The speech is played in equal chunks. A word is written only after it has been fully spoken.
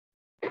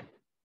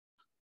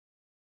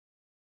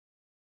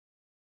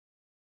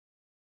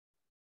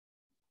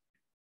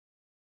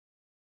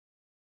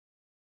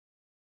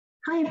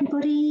Hi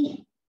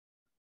everybody,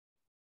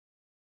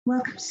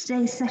 welcome to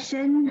today's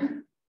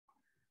session.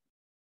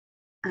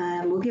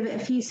 We'll give it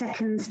a few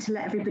seconds to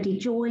let everybody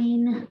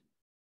join.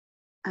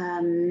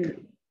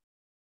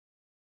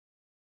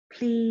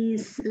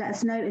 Please let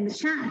us know in the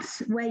chat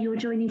where you're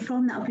joining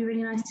from, that would be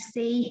really nice to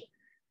see.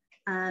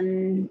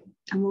 And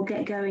we'll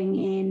get going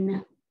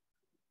in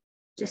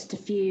just a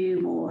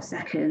few more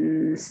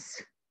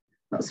seconds.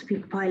 Lots of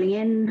people piling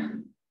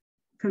in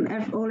from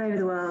all over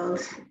the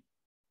world.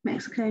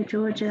 Mexico,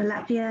 Georgia,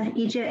 Latvia,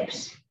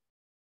 Egypt,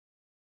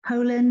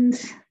 Poland,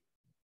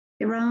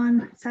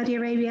 Iran, Saudi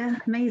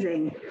Arabia,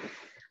 amazing.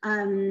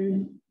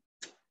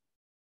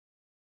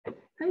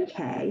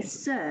 Okay,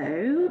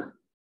 so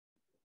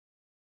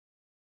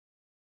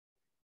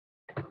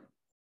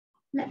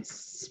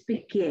let's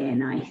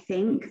begin. I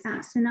think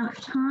that's enough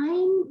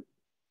time.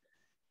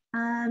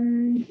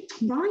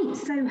 Right,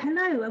 so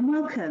hello and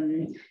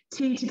welcome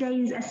to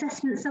today's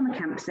assessment summer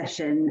camp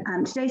session.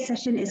 Today's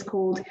session is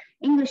called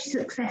English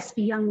Success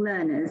for Young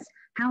Learners,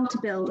 How to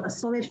Build a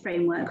Solid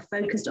Framework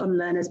Focused on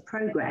Learners'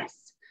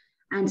 Progress.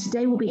 And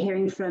today we'll be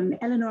hearing from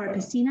Eleonora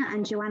Pessina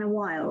and Joanna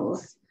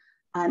Wiles.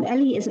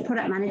 Ellie is a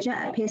product manager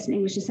at Pearson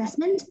English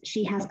Assessment.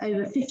 She has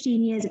over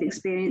 15 years of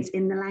experience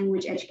in the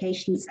language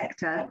education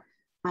sector.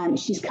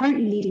 She's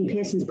currently leading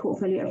Pearson's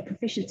portfolio of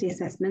proficiency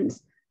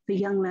assessments for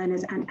young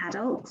learners and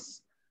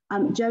adults.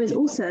 Jo is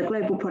also a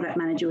global product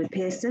manager with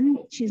Pearson.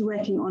 She's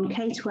working on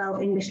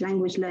K-12 English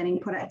language learning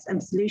products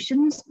and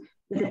solutions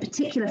with a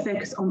particular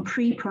focus on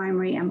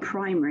pre-primary and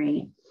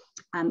primary.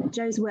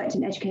 Jo's worked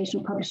in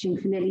educational publishing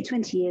for nearly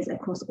 20 years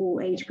across all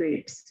age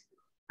groups.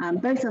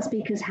 Both our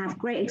speakers have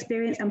great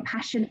experience and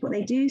passion for what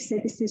they do, so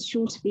this is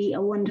sure to be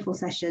a wonderful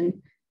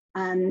session.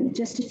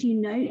 Just a few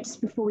notes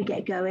before we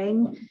get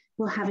going.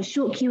 We'll have a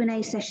short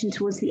Q&A session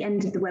towards the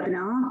end of the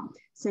webinar,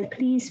 so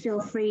please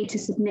feel free to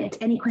submit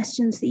any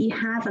questions that you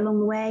have along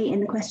the way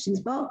in the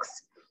questions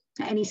box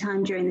at any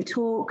time during the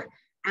talk,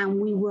 and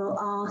we will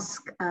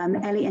ask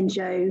Ellie and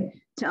Jo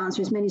to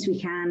answer as many as we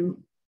can,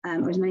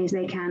 or as many as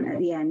they can at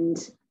the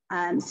end.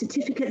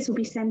 Certificates will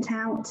be sent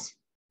out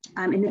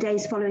in the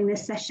days following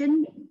this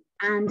session,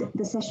 and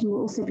the session will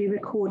also be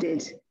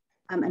recorded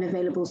and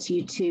available to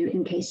you too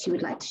in case you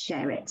would like to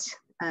share it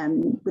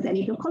with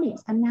any of your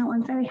colleagues. And now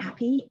I'm very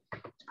happy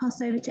to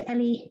pass over to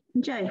Ellie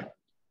and Jo.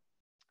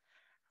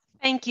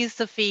 Thank you,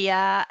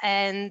 Sophia,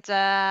 and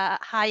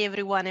hi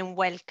everyone and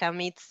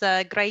welcome. It's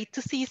great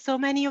to see so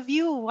many of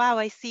you. Wow,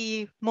 I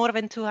see more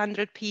than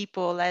 200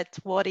 people at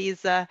what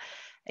is a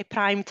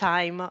prime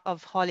time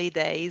of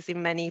holidays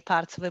in many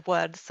parts of the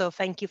world. So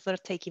thank you for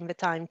taking the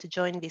time to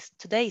join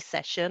today's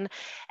session.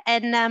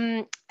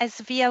 And as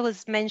Sophia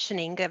was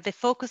mentioning, the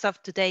focus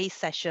of today's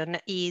session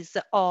is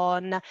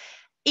on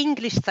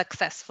English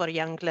success for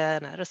young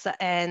learners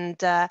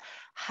and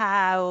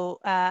how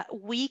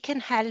we can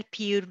help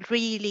you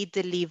really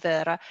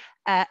deliver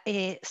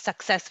a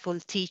successful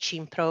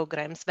teaching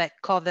programs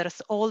that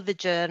covers all the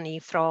journey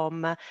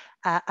from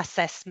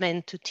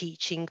assessment to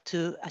teaching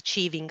to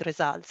achieving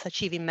results,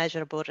 achieving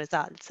measurable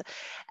results.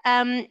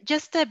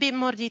 Just a bit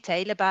more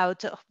detail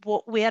about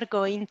what we are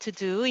going to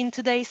do in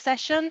today's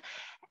session.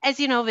 As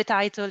you know, the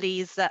title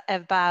is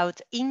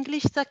about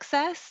English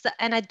success,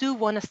 and I do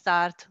want to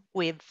start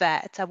with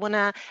that. I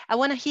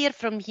want to hear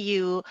from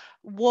you,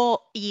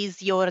 what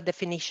is your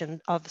definition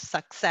of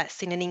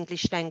success in an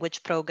English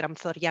language program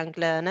for young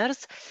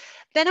learners?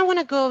 Then I want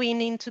to go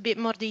into a bit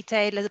more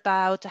detail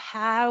about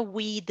how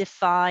we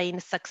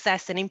define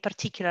success, and in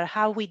particular,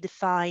 how we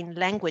define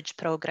language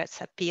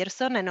progress at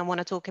Pearson. And I want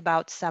to talk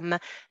about some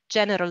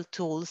general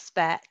tools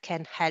that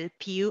can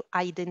help you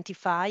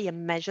identify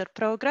and measure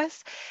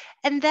progress.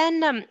 And then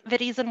the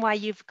reason why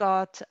you've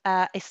got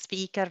a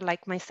speaker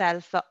like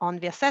myself on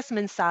the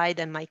assessment side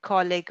and my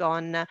colleague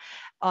on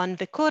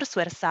the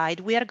courseware side,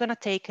 we are going to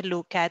take a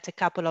look at a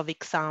couple of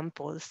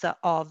examples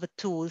of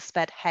tools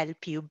that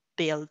help you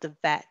build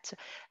that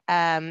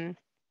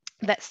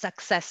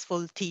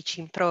successful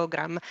teaching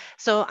program.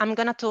 So I'm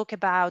going to talk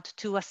about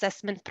two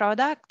assessment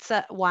products.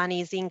 One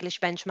is English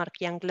Benchmark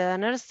Young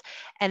Learners,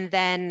 and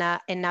then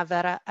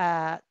another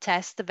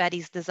test that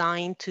is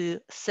designed to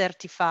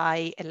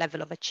certify a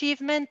level of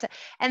achievement.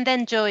 And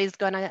then Jo is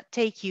going to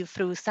take you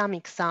through some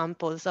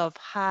examples of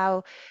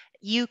how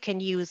you can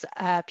use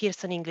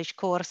Pearson English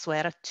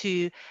courseware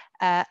to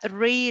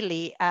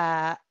really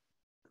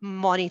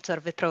monitor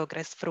the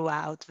progress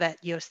throughout that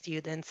your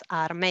students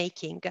are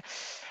making.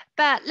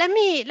 But let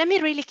me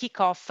really kick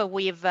off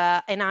with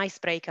an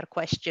icebreaker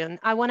question.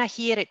 I want to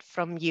hear it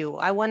from you.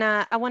 I want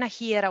to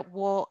hear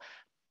what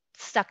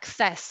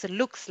success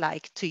looks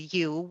like to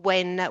you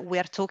when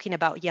we're talking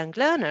about young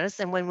learners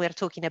and when we're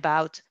talking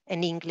about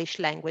an English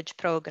language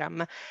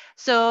program.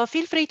 So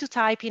feel free to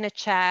type in a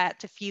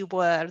chat a few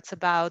words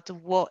about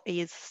what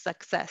is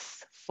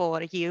success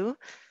for you.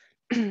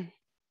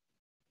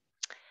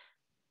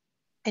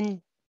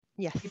 And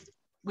yes.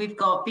 We've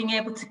got being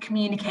able to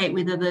communicate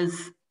with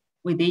others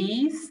with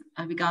ease,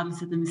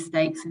 regardless of the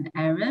mistakes and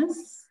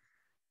errors.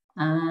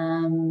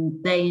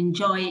 They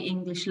enjoy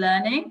English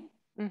learning,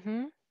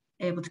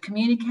 able to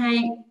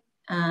communicate,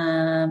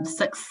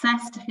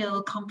 success to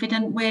feel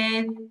confident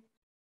with.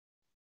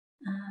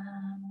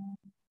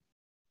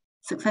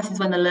 Success is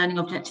when the learning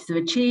objectives are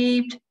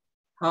achieved.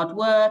 Hard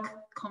work,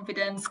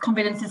 confidence.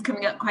 Confidence is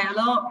coming up quite a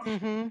lot.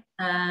 Can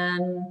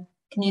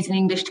use in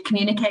English to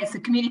communicate. So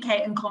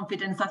communicate and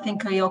confidence, I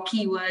think, are your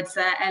keywords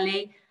there,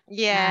 Ellie.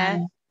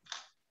 Yeah.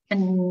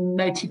 And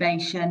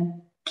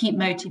motivation. Keep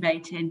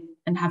motivating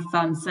and have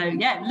fun. So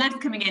yeah, loads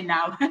coming in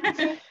now.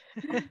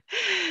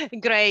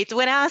 Great.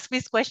 When I ask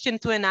this question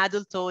to an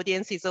adult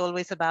audience, it's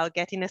always about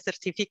getting a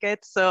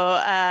certificate. So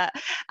I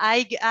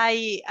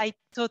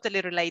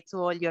totally relate to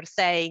all you're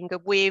saying.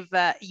 With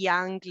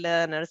young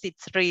learners,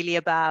 it's really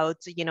about,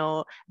 you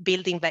know,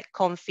 building that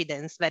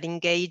confidence, that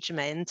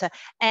engagement,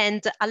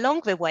 and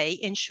along the way,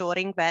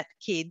 ensuring that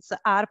kids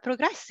are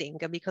progressing,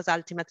 because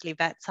ultimately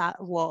that's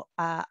what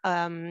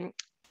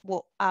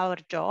our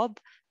job,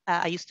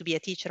 I used to be a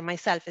teacher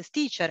myself, as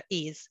teacher,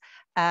 is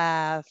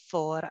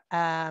for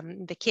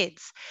the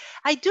kids.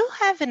 I do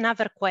have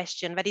another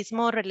question that is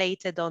more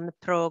related on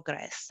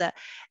progress.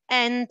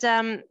 And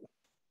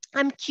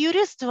I'm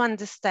curious to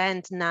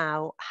understand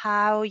now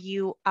how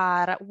you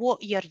are,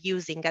 what you're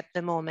using at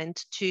the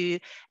moment to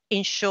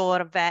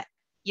ensure that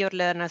your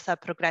learners are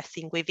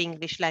progressing with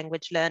English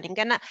language learning.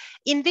 And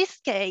in this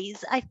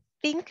case, I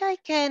think I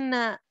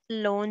can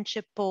launch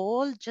a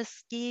poll.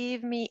 Just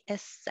give me a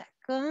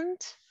second.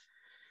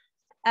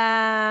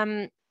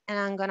 And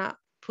I'm gonna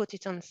put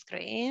it on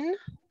screen.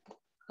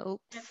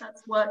 Oops. If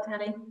that's worked,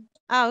 Ellie.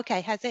 Oh,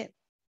 okay, has it?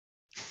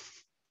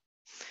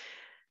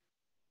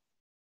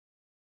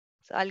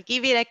 So I'll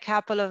give it a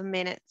couple of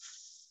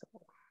minutes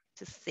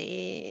to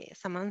see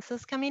some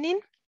answers coming in.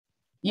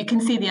 You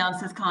can see the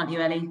answers, can't you,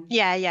 Ellie?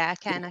 Yeah, I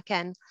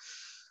can.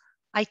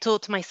 I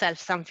taught myself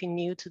something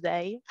new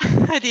today.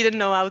 I didn't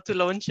know how to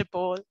launch a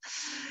poll.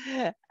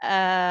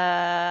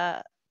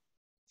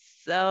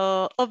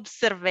 So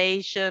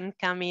observation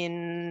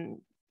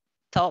coming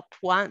top,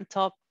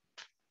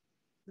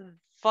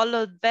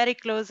 followed very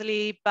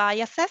closely by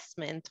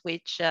assessment,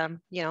 which,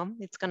 you know,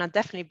 it's gonna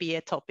definitely be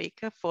a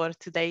topic for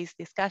today's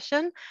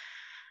discussion.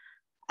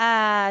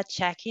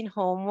 Checking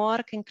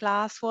homework and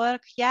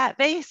classwork. Yeah,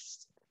 they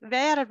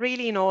are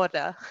really in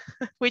order,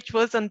 which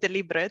wasn't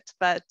deliberate,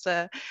 but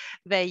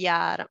they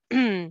are.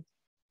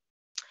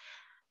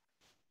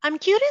 I'm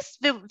curious,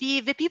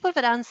 the people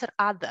that answer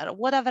other,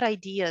 what other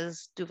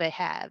ideas do they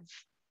have?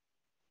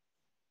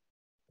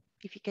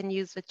 If you can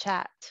use the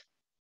chat.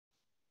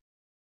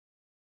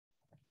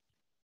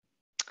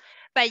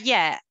 But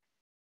yeah,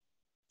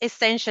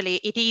 essentially,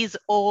 it is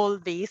all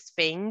these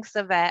things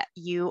that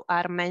you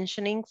are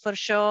mentioning for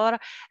sure.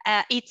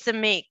 It's a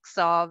mix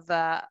of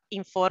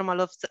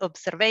informal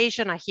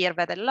observation. I hear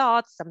that a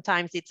lot.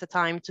 Sometimes it's a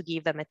time to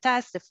give them a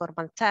test, a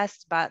formal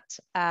test, but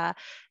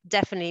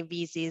definitely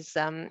this is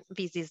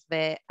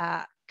the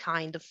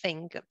kind of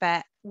thing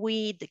that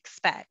we'd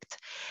expect.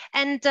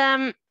 And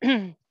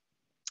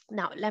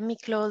now, let me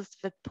close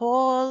the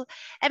poll.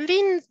 And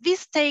then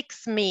this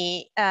takes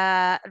me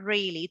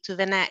really to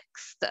the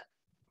next,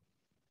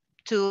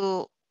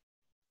 the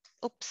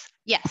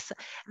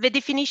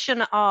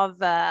definition of,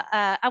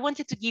 I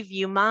wanted to give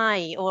you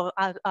my, or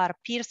our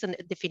Pearson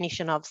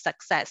definition of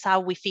success, how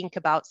we think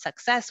about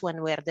success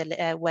when we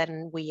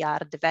are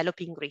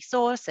developing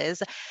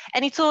resources.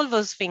 And it's all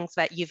those things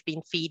that you've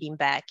been feeding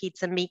back.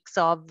 It's a mix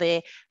of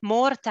the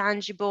more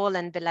tangible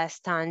and the less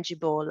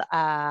tangible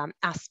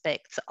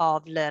aspects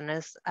of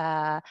learners'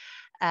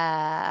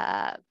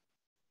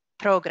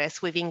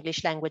 progress with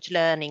English language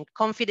learning.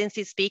 Confidence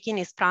in speaking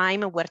is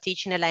prime. We're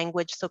teaching a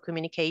language, so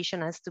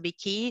communication has to be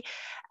key.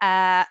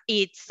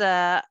 It's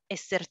a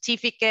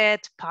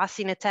certificate,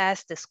 passing a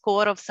test, a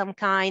score of some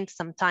kind,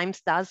 sometimes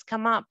does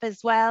come up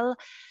as well.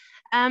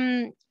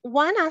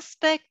 One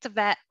aspect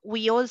that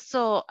we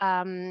also,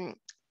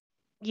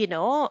 you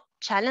know,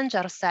 challenge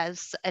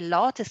ourselves a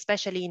lot,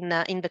 especially in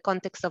the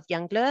context of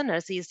young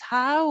learners, is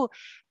how,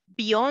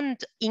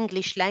 beyond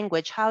English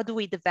language, how do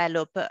we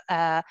develop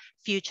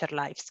future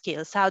life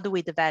skills? How do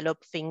we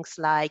develop things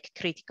like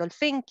critical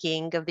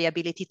thinking, the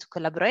ability to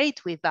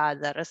collaborate with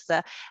others,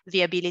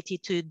 the ability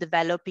to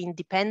develop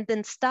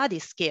independent study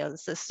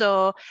skills?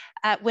 So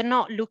we're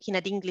not looking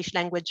at English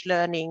language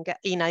learning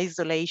in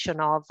isolation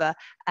of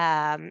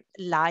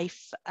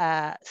life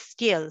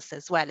skills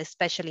as well,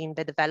 especially in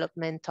the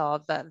development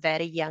of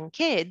very young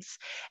kids.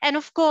 And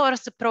of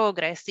course,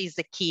 progress is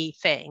a key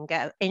thing,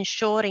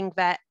 ensuring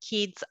that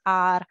kids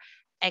are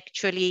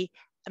actually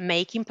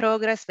making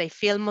progress, they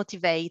feel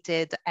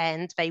motivated,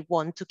 and they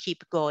want to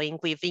keep going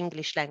with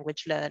English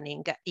language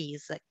learning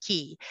is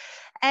key.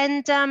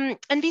 And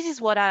this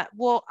is what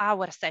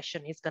our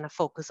session is going to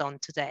focus on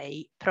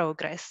today,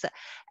 progress.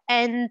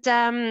 And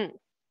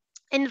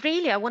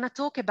really, I want to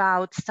talk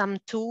about some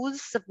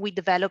tools we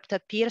developed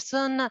at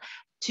Pearson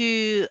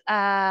to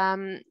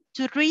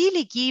to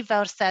really give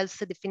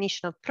ourselves a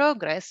definition of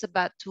progress,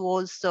 but to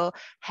also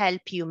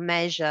help you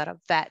measure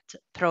that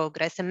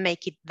progress and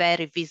make it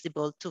very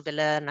visible to the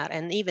learner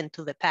and even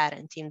to the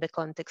parent in the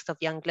context of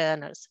young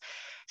learners.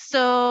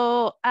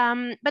 So,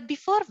 but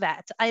before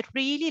that, I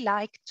really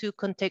like to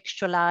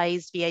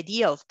contextualize the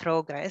idea of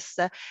progress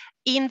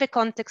in the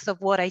context of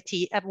what I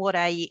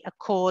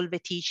call the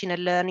teaching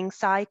and learning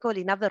cycle.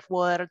 In other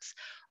words,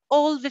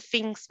 all the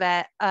things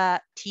that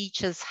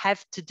teachers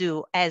have to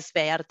do as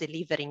they are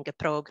delivering a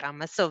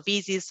program. So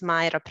this is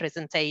my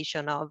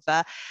representation of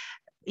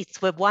it's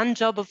the one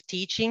job of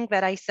teaching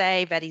that I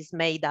say that is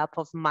made up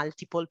of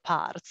multiple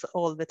parts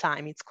all the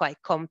time. It's quite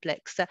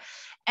complex.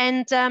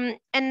 And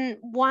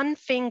one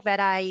thing that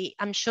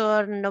I'm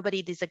sure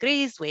nobody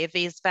disagrees with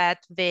is that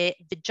the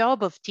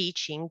job of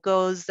teaching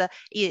goes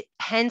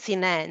hands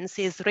in hands,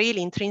 is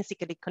really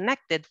intrinsically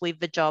connected with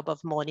the job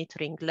of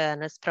monitoring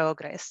learners'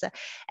 progress.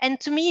 And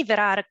to me, there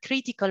are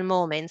critical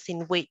moments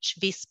in which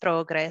this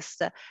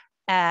progress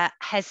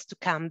has to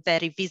come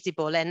very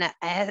visible, and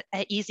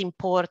is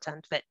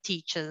important that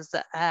teachers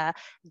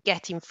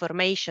get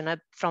information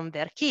from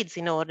their kids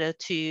in order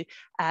to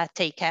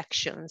take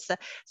actions.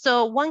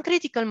 So one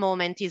critical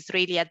moment is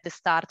really at the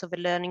start of a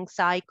learning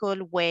cycle,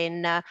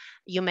 when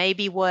you may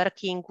be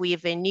working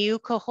with a new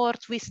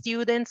cohort with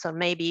students, or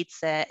maybe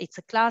it's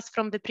a class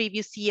from the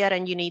previous year,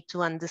 and you need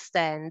to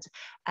understand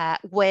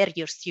where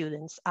your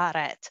students are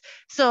at.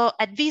 So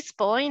at this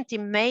point, it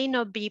may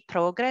not be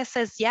progress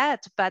as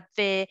yet, but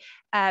the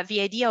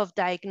idea of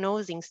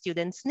diagnosing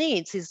students'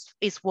 needs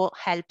is what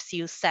helps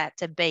you set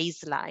a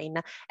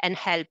baseline and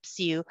helps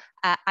you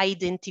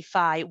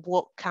identify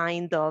what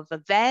kind of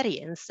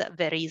variance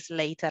there is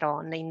later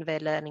on in the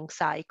learning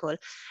cycle.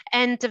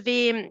 And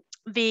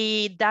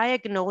the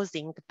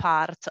diagnosing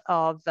part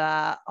of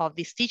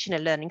this teaching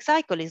and learning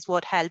cycle is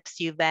what helps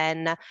you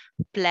then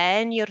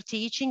plan your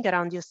teaching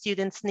around your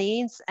students'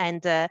 needs,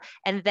 and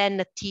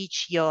then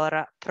teach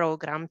your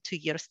program to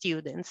your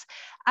students.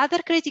 Other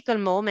critical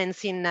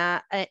moments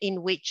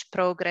in which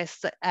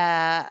progress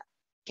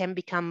can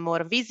become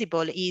more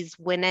visible is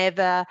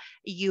whenever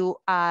you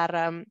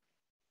are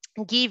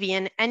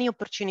giving any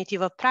opportunity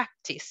of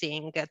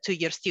practicing to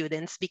your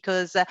students,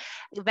 because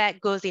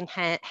that goes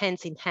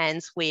hands in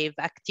hands with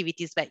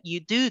activities that you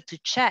do to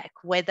check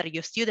whether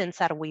your students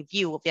are with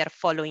you, they're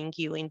following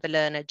you in the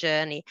learner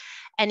journey.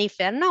 And if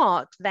they're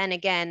not, then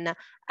again,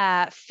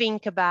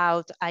 think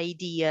about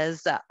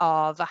ideas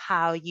of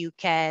how you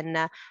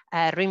can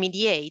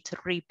remediate,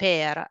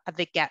 repair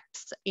the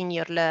gaps in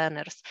your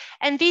learners.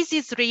 And this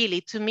is really,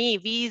 to me,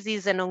 this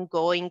is an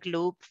ongoing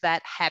loop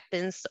that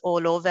happens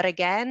all over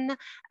again.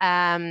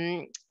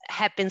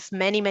 Happens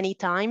many, many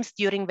times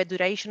during the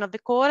duration of the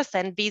course,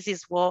 and this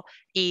is what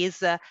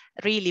is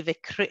really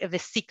the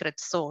secret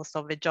sauce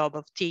of the job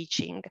of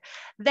teaching.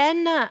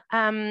 Then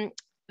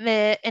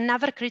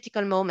another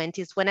critical moment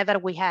is whenever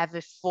we have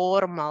a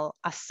formal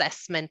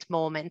assessment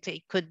moment.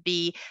 It could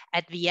be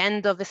at the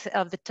end of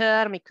the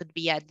term, it could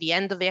be at the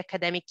end of the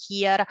academic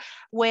year,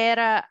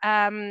 where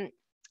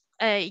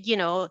you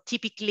know,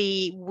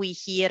 typically we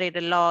hear it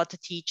a lot.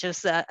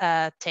 Teachers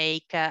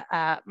take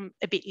a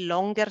bit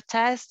longer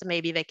test.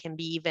 Maybe they can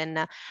be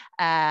even,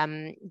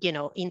 you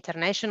know,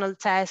 international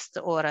tests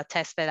or a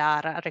test that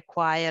are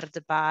required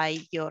by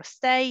your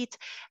state.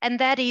 And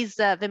that is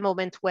the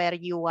moment where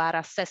you are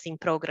assessing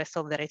progress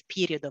over a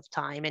period of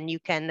time, and you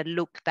can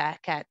look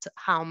back at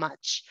how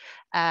much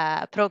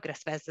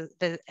progress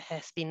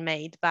has been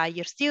made by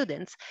your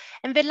students.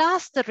 And the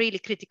last really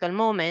critical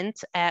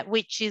moment,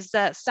 which is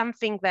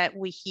something that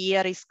we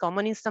hear is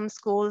common in some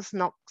schools,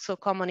 not so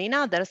common in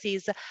others,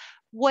 is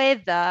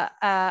whether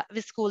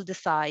the school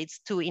decides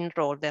to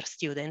enroll their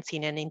students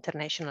in an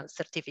international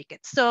certificate.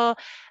 So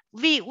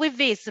with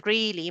this,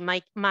 really,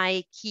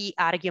 my key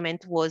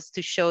argument was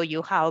to show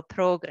you how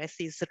progress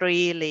is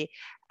really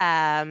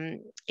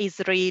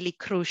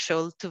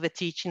crucial to the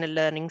teaching and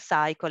learning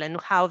cycle,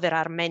 and how there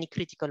are many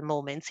critical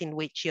moments in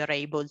which you're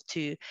able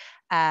to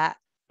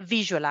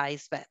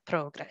visualize that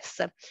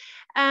progress.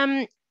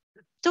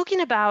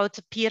 Talking about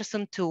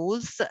Pearson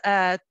tools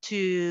that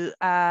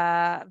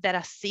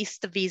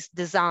assist this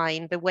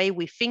design, the way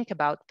we think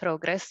about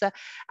progress,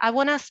 I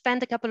want to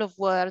spend a couple of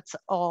words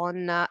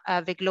on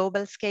the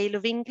global scale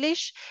of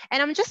English.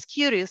 And I'm just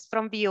curious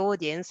from the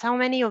audience, how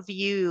many of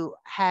you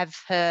have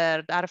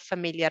heard, are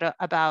familiar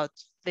about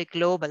the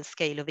global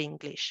scale of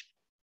English?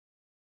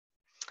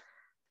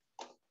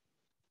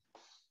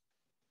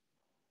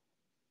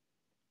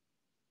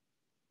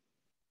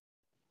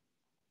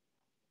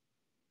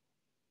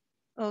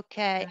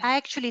 Okay, I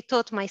actually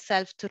taught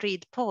myself to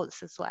read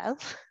polls as well,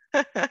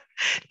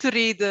 to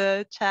read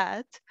the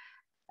chat.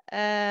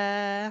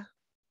 I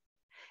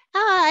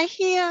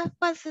hear,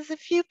 well, there's a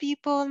few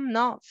people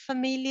not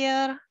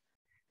familiar,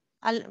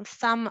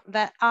 some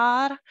that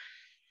are.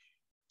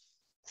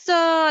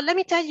 So let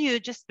me tell you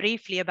just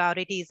briefly about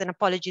it, and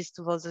apologies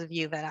to those of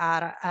you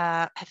that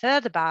have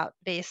heard about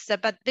this,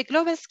 but the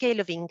global scale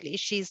of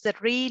English is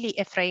really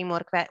a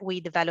framework that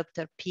we developed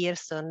at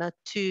Pearson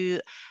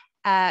to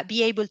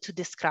be able to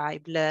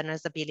describe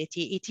learners'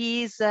 ability. It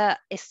is a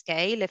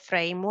scale, a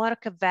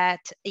framework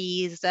that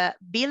is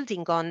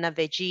building on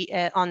the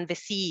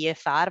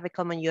CEFR, the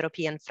Common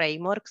European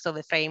Framework, so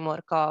the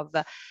framework of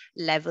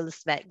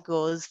levels that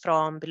goes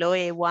from below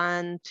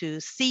A1 to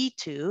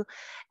C2.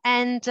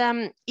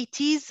 And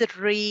it is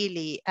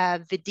really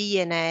the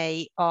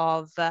DNA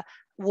of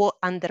what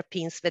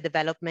underpins the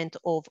development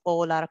of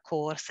all our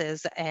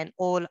courses and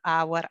all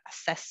our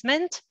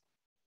assessment.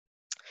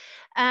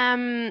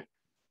 On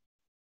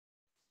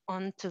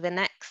to the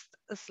next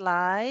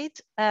slide.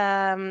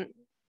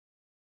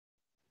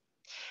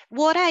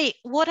 What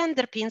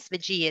underpins the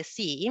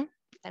GSE?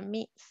 Let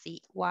me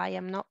see why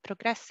I'm not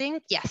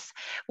progressing. Yes,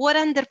 what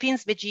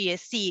underpins the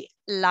GSE,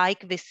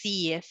 like the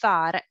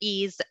CEFR,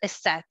 is a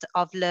set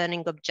of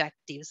learning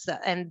objectives.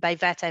 And by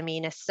that, I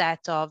mean a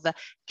set of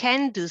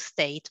can-do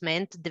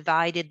statements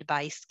divided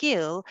by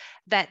skill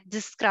that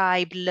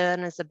describe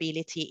learners'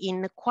 ability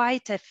in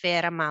quite a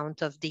fair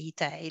amount of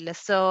detail.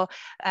 So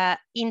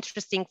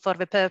interesting for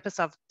the purpose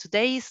of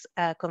today's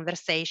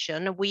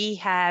conversation, we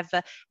have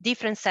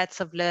different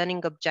sets of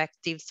learning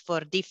objectives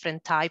for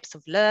different types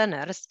of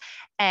learners.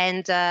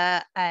 And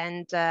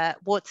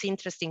what's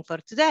interesting for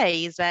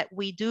today is that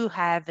we do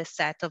have a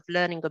set of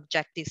learning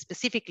objectives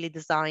specifically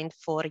designed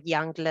for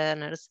young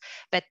learners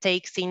that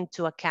takes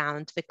into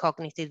account the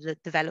cognitive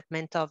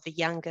development of the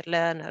younger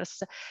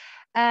learners.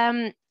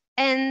 And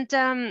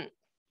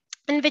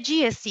the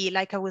GSE,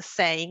 like I was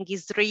saying,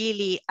 is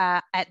really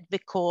at the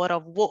core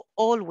of what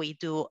all we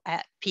do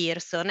at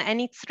Pearson. And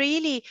it's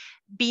really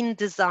been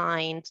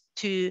designed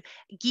to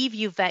give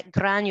you that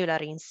granular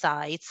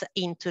insights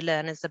into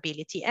learners'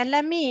 ability. And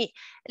let me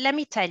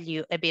tell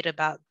you a bit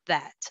about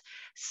that.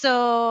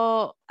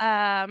 So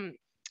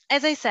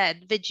as I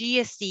said, the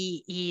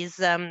GSE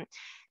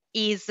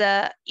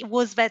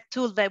was that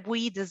tool that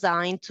we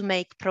designed to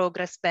make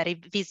progress very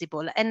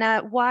visible. And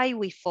why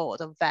we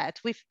thought of that?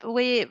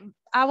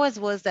 Ours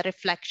was a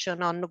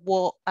reflection on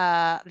what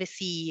the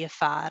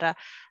CEFR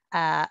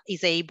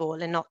is able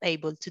and not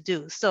able to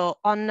do. So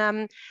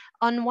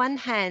on one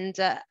hand,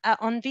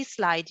 on this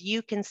slide,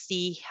 you can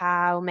see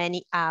how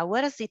many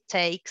hours it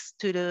takes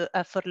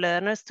for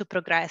learners to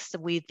progress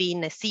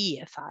within a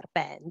CEFR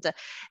band.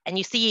 And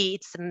you see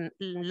it's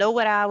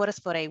lower hours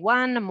for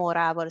A1, more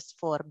hours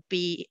for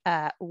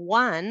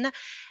B1.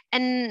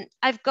 And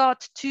I've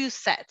got two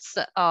sets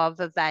of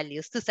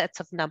values, two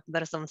sets of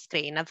numbers on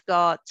screen. I've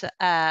got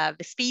the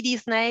speedy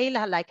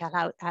snail, like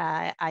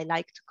I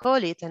like to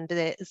call it, and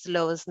the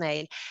slow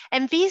snail.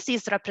 And this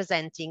is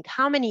representing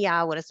how many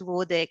hours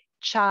would a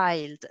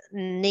child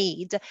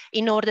need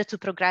in order to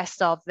progress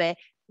of the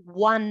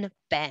one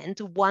band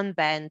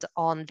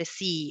on the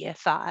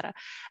CEFR.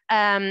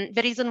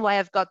 The reason why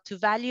I've got two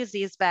values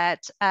is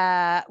that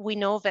we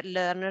know that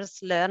learners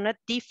learn at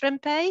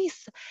different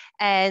pace,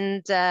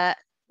 and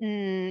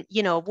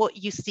you know, what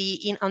you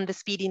see on the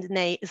speedy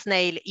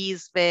snail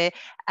is the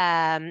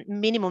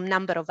minimum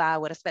number of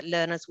hours that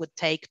learners would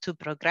take to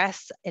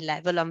progress a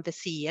level on the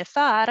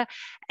CEFR.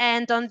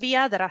 And on the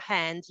other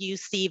hand, you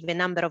see the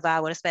number of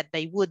hours that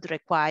they would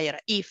require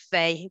if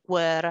they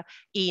were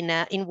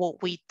in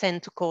what we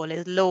tend to call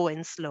a low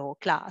and slow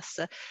class.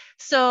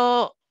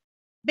 So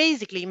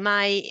basically,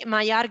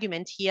 my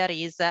argument here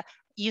is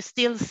you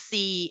still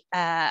see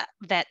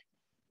that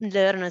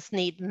learners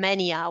need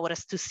many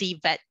hours to see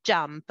that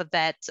jump,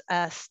 that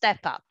step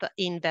up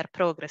in their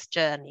progress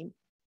journey.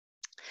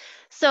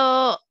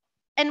 So,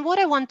 and what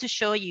I want to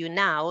show you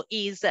now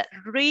is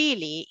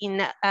really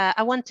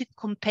I want to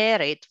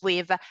compare it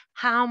with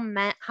how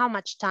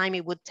much time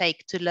it would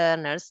take to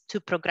learners to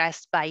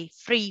progress by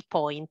 3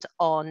 point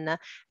on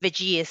the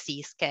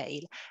GSE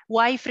scale.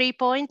 Why 3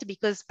 point?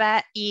 Because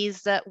that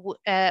is that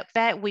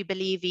we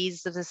believe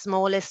is the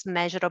smallest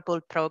measurable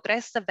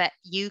progress that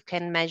you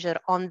can measure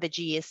on the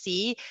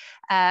GSE.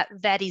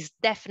 That is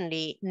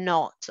definitely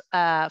not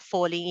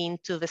falling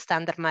into the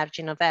standard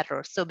margin of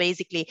error. So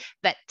basically,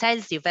 that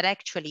tells you that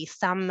actually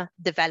some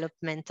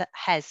development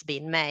has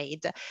been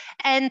made.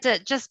 And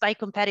just by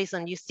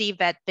comparison, you see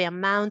that the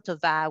amount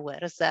of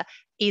hours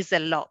is a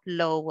lot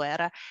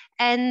lower.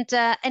 And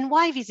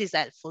why this is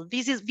helpful?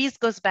 This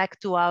goes back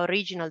to our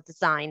original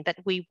design, that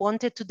we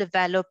wanted to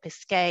develop a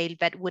scale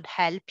that would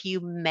help you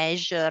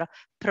measure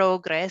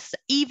progress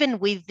even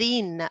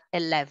within a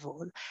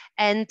level,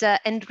 and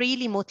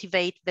really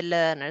motivate the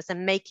learners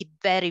and make it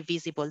very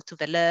visible to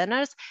the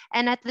learners,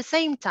 and at the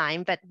same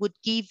time that would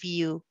give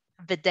you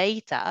the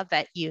data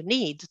that you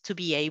need to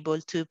be able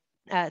to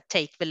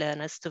take the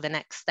learners to the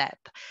next step.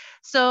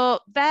 So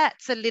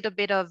that's a little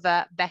bit of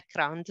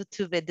background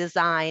to the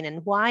design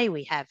and why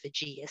we have the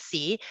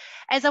GSE.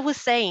 As I was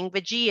saying,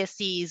 the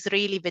GSE is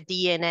really the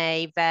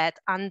DNA that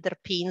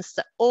underpins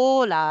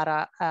all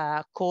our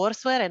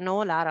courseware and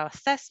all our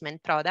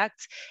assessment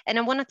products. And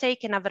I want to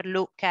take another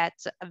look at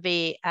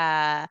the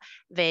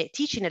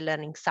teaching and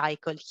learning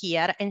cycle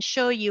here and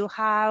show you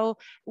how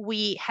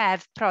we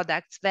have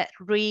products that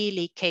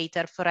really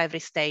cater for every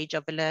stage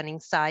of the learning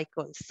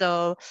cycle.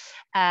 So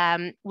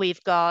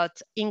we've got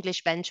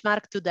English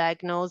benchmark to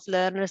diagnose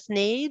learners'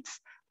 needs,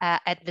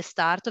 at the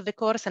start of the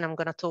course, and I'm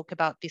going to talk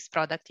about this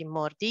product in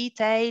more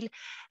detail.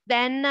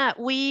 Then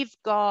we've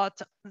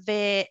got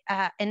an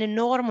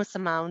enormous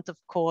amount of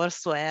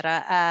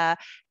courseware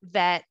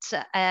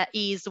that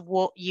is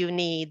what you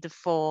need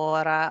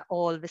for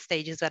all the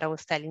stages that I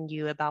was telling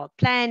you about: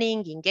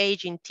 planning,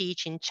 engaging,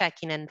 teaching,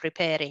 checking, and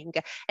preparing.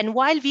 And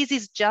while this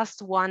is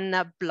just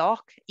one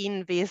block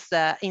in this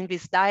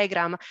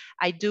diagram,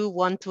 I do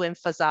want to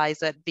emphasize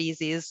that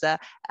this is the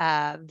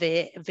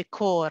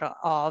core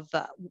of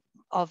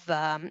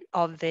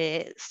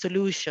the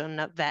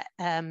solution that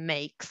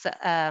makes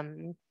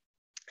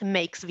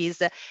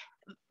this.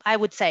 I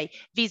would say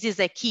this is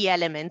a key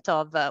element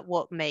of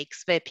what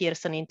makes the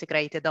Pearson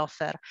integrated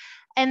offer.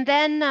 And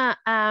then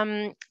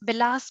the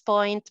last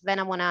point, then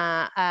I want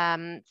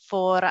to,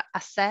 for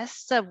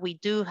assess, we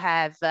do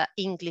have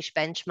English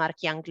benchmark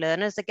young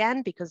learners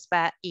again, because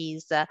that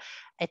is a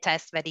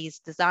test that is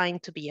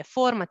designed to be a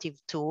formative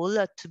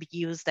tool to be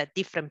used at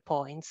different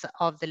points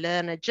of the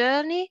learner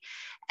journey.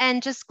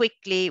 And just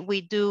quickly,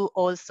 we do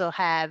also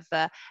have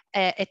a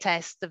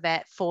test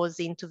that falls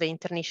into the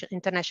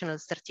international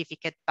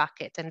certificate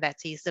bucket, and that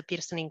is the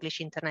Pearson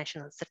English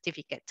International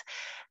Certificate.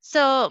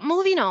 So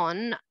moving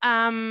on,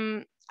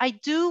 I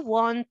do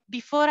want,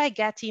 before I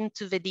get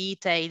into the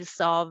details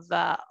of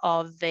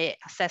the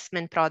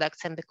assessment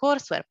products and the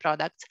courseware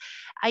products,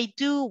 I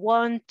do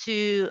want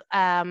to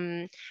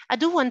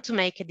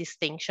make a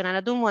distinction, and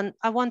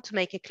I want to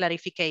make a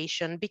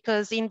clarification,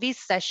 because in this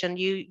session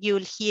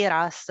you'll hear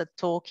us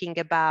talking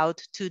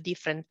about two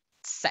different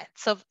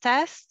sets of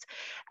tests,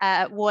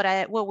 what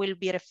we'll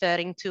be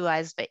referring to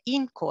as the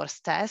in-course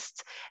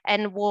tests,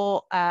 and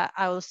what I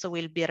also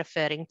will be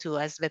referring to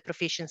as the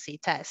proficiency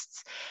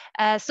tests.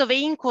 So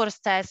the in-course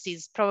test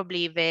is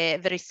probably the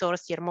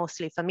resource you're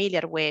mostly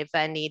familiar with,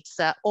 and it's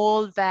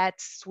all that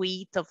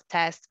suite of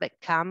tests that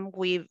come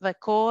with the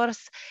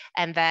course,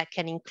 and that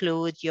can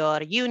include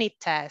your unit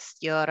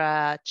test, your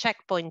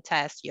checkpoint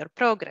test, your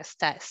progress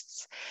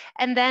tests.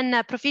 And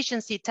then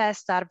proficiency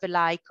tests are the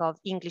like of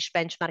English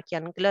benchmark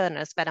young learners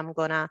that I'm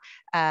gonna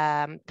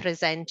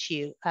present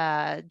you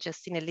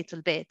just in a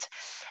little bit.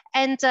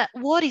 And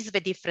what is the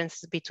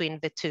difference between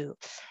the two?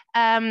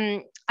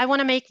 I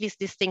want to make this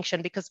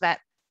distinction because that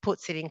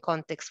puts it in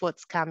context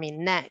what's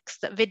coming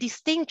next. The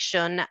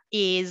distinction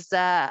is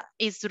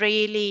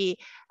really,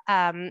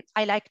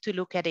 I like to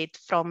look at it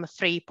from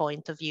 3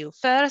 points of view.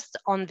 First,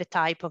 on the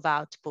type of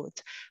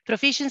output.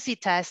 Proficiency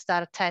tests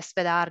are tests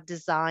that are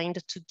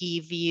designed to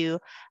give you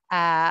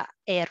a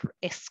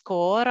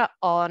score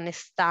on a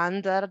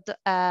standard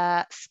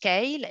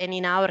scale, and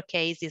in our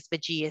case is the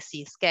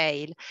GSE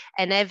scale,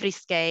 and every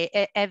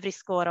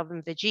score of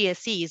the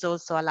GSE is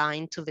also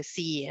aligned to the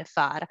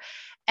CEFR.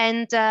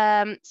 And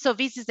so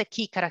this is a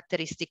key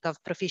characteristic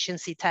of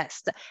proficiency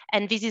test,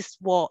 and this is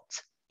what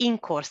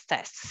in-course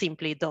tests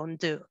simply don't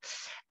do.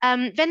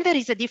 Then there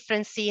is a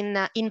difference in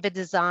the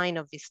design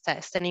of this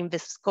test and in the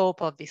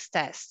scope of these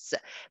tests.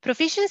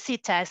 Proficiency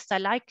tests, I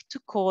like to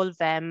call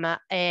them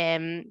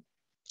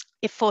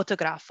a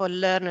photograph of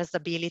learner's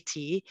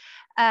ability,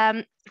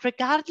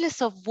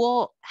 regardless of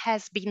what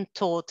has been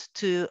taught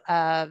to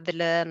the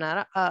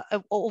learner,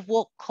 or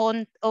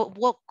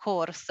what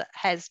course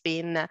has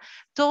been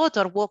taught,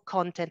 or what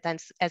content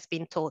has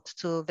been taught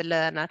to the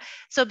learner.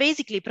 So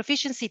basically,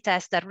 proficiency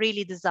tests are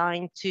really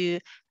designed to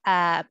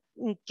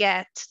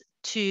get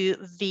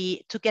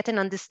an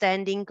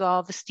understanding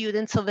of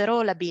students'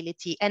 overall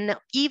ability, and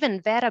even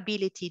their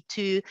ability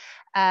to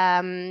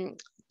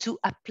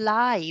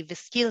apply the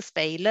skills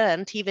they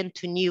learned even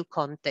to new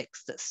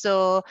contexts.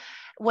 So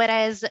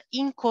whereas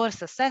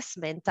in-course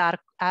assessment are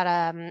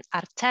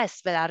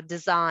tests that are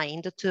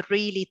designed to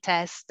really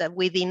test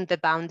within the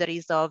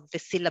boundaries of the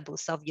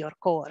syllabus of your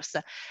course.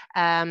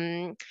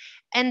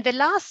 And the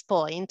last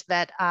point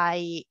that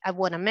I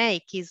want to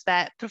make is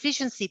that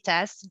proficiency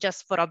tests,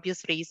 just for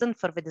obvious reasons,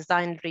 for the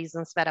design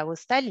reasons that I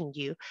was telling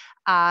you,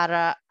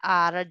 are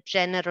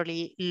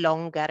generally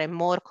longer and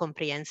more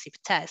comprehensive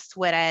tests,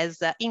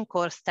 whereas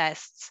in-course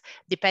tests,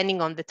 depending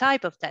on the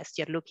type of test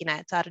you're looking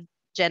at, are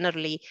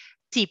generally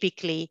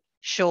typically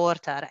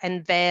shorter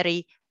and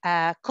very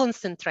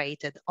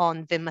concentrated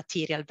on the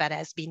material that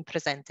has been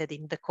presented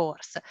in the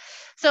course.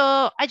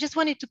 So I just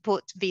wanted to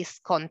put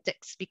this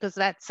context because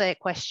that's a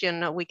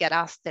question we get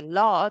asked a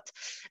lot.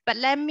 But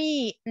let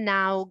me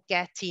now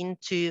get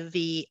into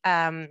the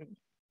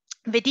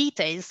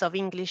details of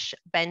English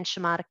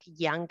benchmark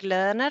young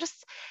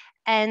learners.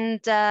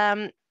 And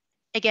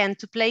again,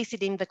 to place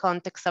it in the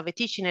context of a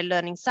teaching and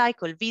learning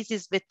cycle, this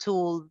is the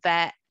tool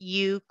that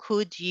you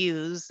could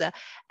use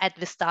at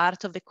the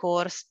start of the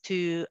course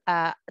to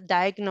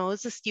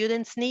diagnose the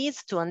students'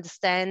 needs, to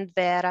understand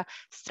their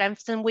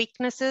strengths and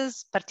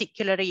weaknesses,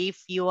 particularly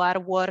if you are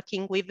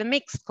working with a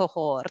mixed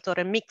cohort or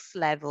a mixed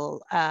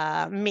level,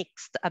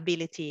 mixed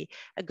ability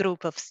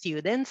group of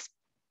students.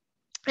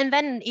 And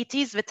then it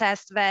is the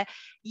test where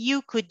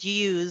you could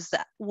use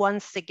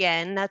once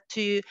again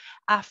to,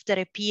 after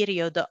a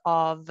period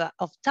of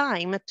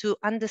time, to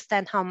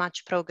understand how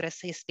much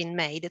progress has been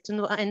made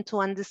and to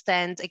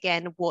understand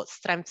again what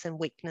strengths and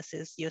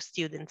weaknesses your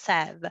students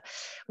have.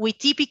 We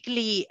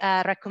typically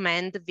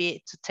recommend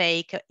to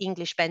take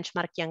English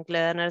benchmark young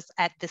learners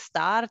at the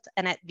start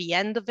and at the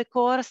end of the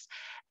course.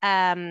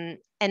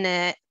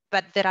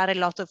 But there are a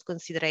lot of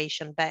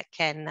consideration that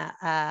can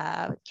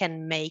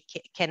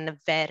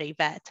vary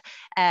that.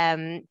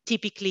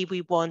 Typically,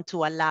 we want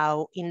to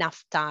allow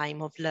enough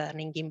time of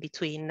learning in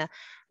between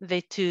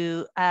the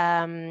two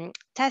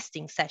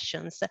testing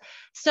sessions.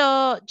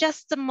 So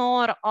just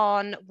more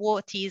on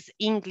what is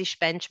English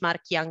benchmark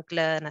young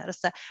learners.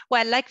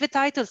 Well, like the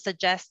title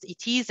suggests,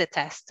 it is a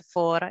test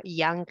for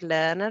young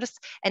learners,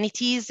 and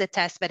it is a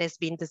test that has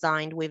been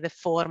designed with a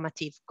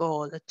formative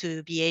goal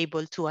to be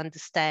able to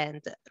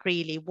understand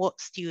really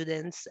what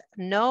students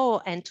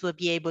know and to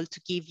be able to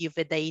give you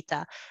the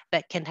data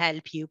that can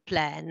help you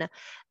plan.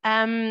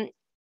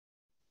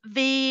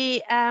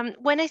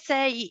 When I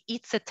say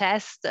it's a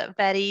test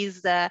that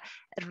is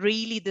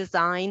really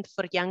designed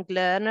for young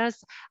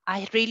learners,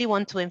 I really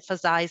want to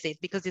emphasize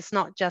it, because it's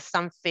not just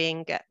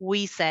something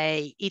we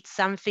say, it's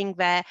something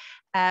that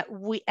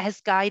has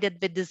guided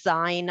the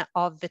design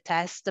of the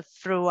test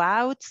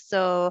throughout.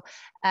 So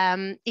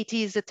it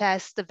is a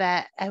test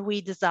that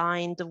we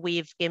designed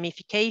with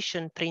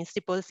gamification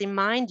principles in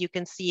mind. You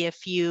can see a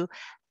few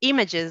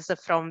images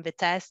from the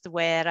test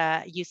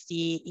where you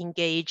see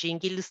engaging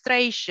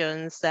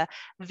illustrations,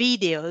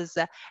 videos,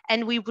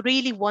 and we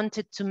really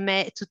wanted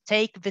to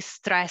take the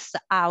stress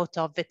out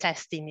of the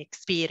testing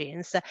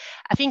experience.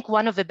 I think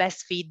one of the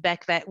best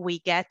feedback that we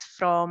get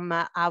from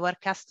our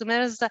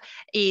customers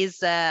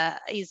is our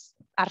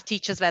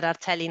teachers that are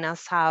telling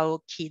us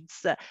how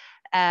kids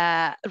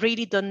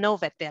really don't know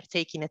that they're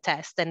taking a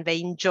test, and they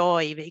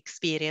enjoy the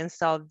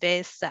experience of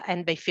this,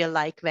 and they feel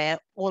like they're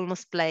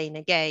almost playing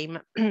a game.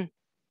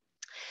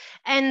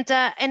 And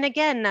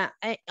again,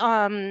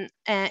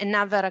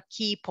 another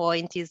key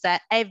point is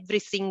that every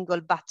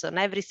single button,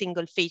 every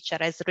single feature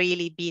has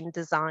really been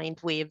designed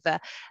with the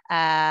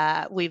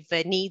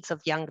needs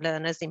of young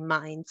learners in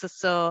mind.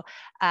 So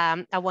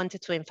I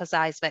wanted to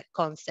emphasize that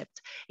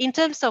concept. In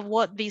terms of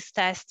what this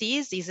test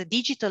is a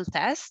digital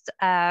test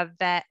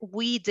that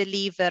we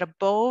deliver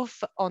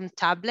both on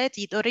tablet.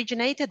 It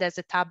originated as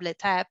a tablet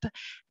app,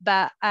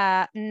 but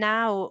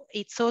now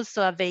it's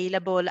also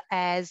available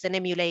as an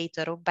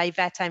emulator. By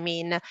that I mean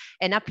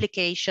an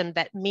application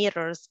that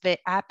mirrors the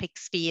app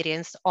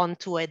experience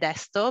onto a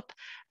desktop.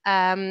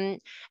 And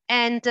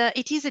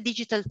it is a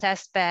digital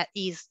test that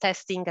is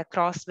testing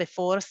across the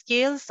 4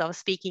 skills of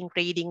speaking,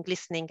 reading,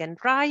 listening, and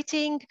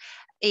writing.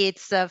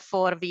 It's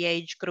for the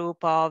age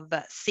group of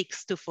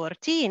 6 to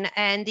 14,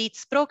 and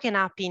it's broken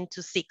up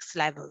into 6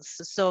 levels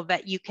so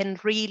that you can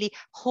really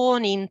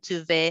hone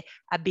into the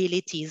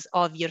abilities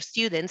of your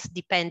students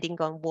depending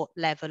on what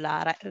level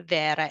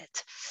they're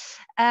at.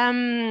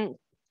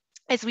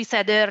 As we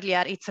said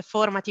earlier, it's a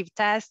formative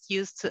test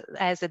used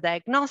as a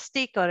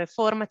diagnostic or a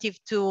formative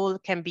tool,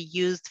 can be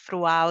used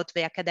throughout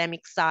the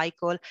academic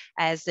cycle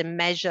as a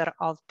measure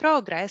of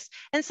progress,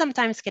 and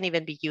sometimes can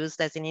even be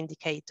used as an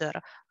indicator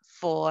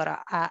for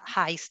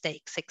high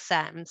stakes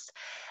exams.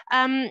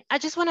 I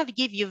just want to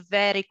give you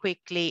very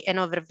quickly an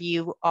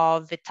overview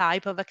of the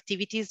type of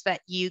activities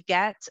that you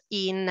get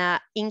in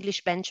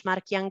English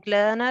benchmark young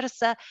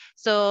learners.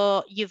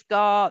 So you've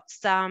got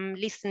some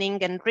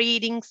listening and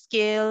reading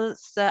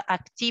skills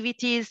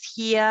activities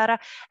here.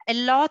 A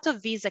lot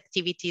of these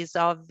activities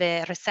of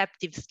the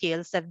receptive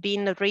skills have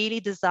been really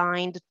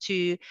designed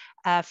to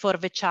for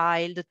the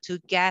child to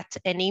get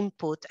an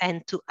input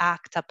and to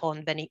act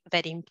upon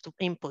that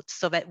input,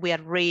 so that we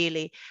are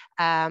really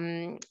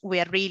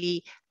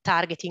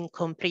targeting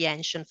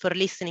comprehension. For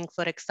listening,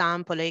 for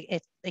example,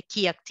 a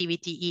key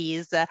activity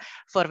is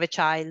for the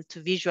child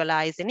to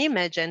visualize an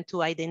image and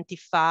to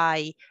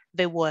identify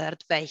the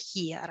word they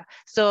hear.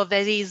 So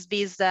there is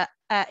this,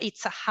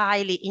 it's a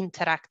highly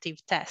interactive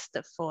test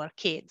for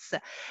kids.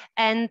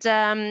 And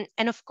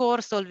of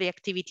course, all the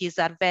activities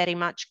are very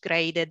much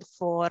graded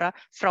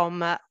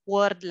from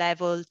word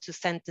level to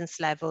sentence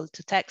level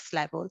to text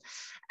level.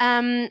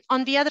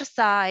 On the other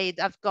side,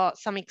 I've got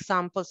some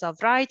examples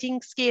of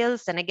writing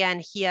skills. And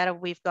again, here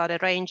we've got a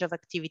range of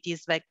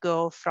activities that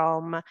go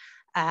from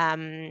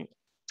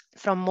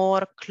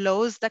more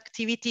closed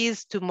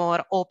activities to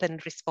more open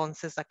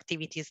responses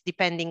activities,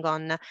 depending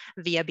on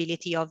the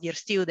ability of your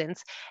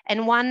students.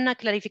 And one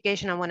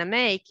clarification I want to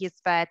make is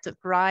that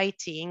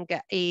writing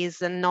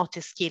is not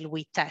a skill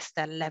we test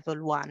at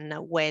level 1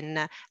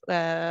 when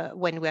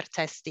we're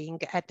testing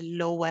at the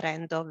lower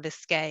end of the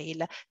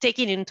scale,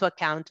 taking into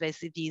account that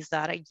these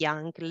are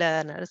young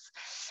learners.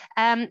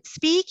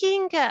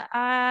 Speaking,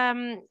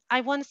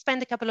 I want to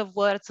spend a couple of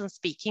words on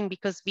speaking,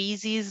 because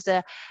this is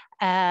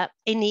a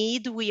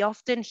need we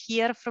often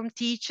hear from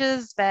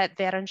teachers, that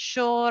they're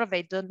unsure,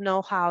 they don't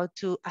know how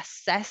to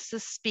assess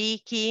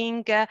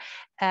speaking.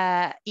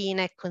 in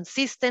a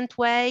consistent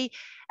way.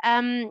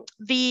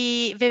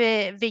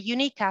 The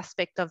unique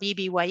aspect of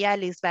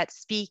EBYL is that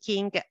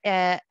speaking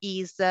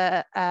is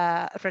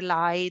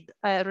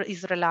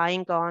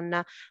relying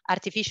on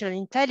artificial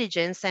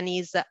intelligence and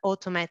is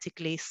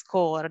automatically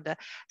scored,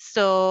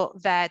 so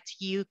that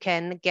you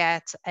can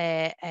get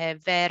a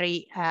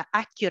very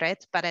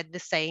accurate, but at the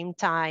same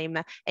time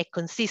a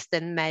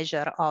consistent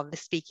measure of the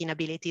speaking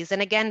abilities.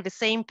 And again, the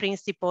same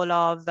principle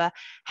of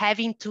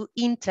having to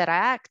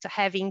interact,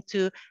 having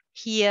to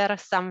hear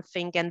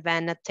something and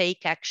then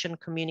take action,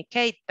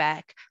 communicate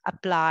back,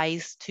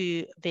 applies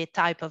to the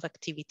type of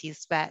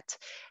activities that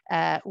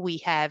we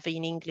have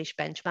in English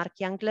benchmark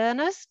young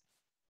learners.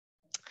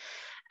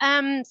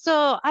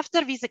 So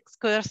after these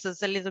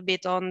excursus a little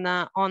bit on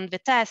the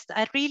test,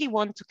 I really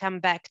want to come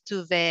back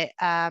to the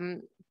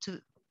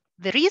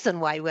reason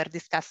why we're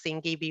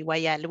discussing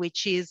EBYL,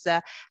 which is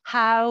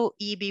how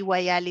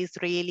EBYL is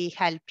really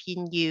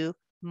helping you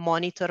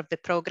monitor the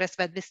progress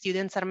that the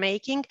students are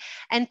making.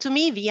 And to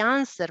me, the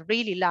answer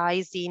really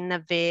lies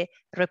in the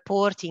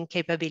reporting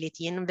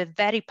capability, in the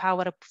very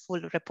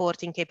powerful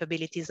reporting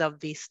capabilities of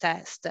this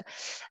test.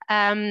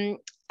 At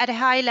a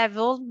high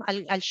level,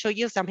 I'll show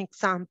you some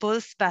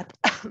examples, but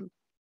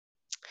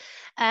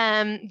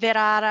there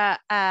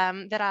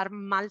are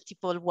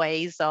multiple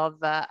ways of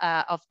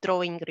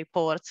drawing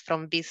reports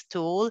from this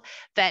tool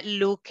that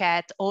look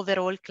at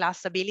overall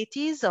class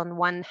abilities on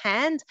one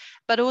hand,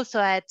 but also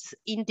at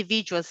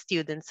individual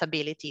students'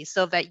 abilities,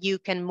 so that you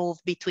can move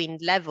between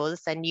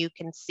levels and you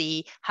can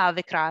see how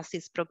the class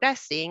is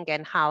progressing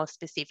and how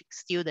specific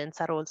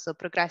students are also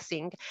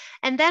progressing.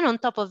 And then on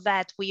top of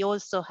that, we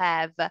also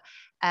have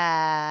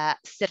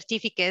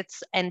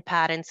certificates and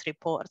parents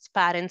reports.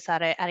 Parents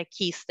are a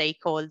key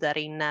stakeholder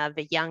in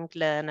the young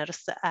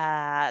learners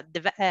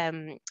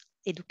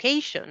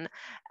education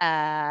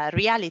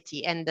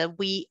reality, and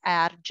we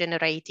are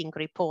generating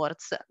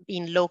reports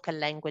in local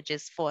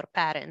languages for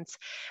parents.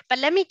 But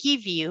let me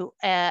give you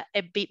a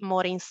bit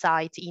more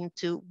insight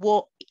into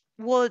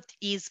what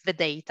is the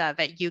data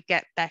that you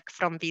get back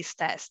from this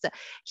test.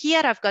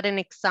 Here I've got an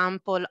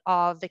example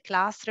of the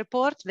class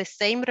report. The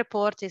same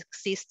report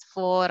exists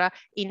for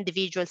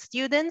individual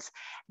students,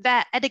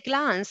 that at a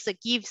glance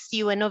gives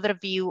you an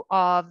overview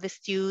of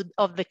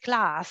the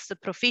class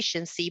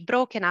proficiency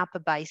broken up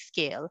by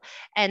skill.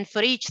 And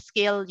for each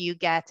skill, you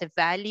get a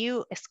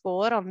value, a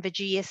score on the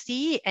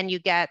GSE, and you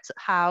get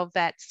how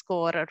that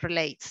score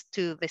relates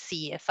to the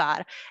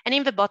CEFR. And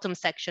in the bottom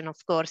section,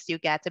 of course, you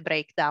get a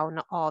breakdown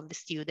of the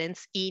students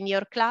in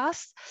your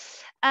class.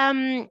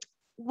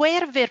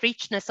 Where the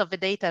richness of the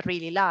data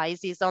really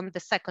lies is on the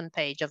second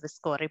page of the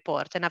score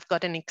report. And I've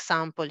got an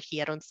example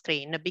here on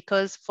screen,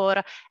 because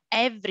for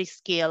every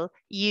skill,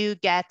 you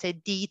get a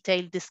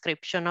detailed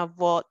description of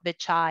what the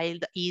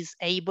child is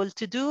able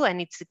to do, and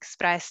it's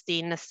expressed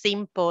in a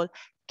simple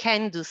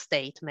can-do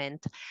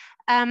statement.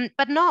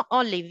 But not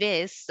only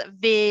this,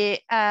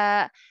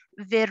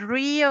 the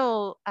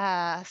real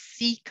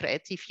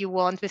secret, if you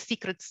want, the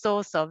secret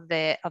sauce of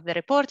the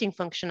reporting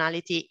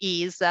functionality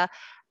is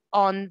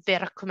on the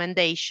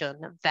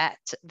recommendation that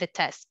the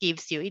test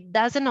gives you. It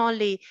doesn't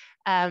only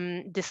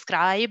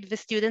describe the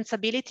student's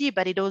ability,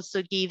 but it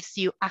also gives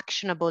you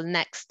actionable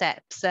next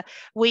steps,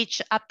 which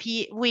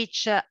appear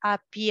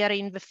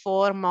in the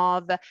form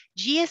of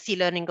GSE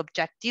learning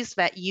objectives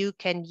that you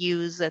can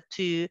use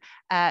to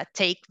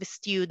take the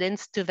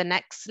students to the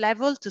next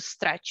level, to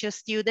stretch your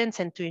students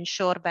and to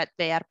ensure that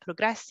they are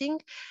progressing,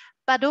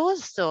 but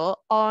also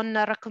on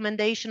a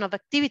recommendation of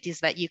activities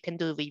that you can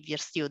do with your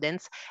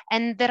students.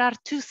 And there are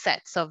two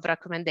sets of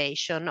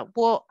recommendation.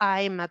 What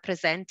I'm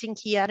presenting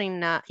here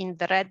in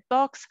the red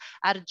box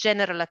are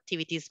general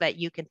activities that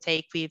you can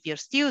take with your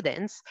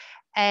students.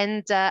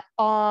 And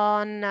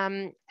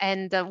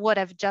what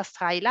I've just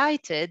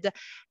highlighted,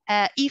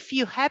 if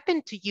you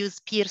happen to use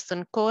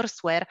Pearson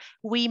courseware,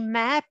 we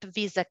map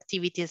these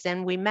activities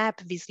and we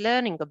map these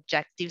learning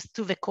objectives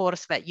to the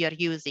course that you're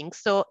using.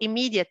 So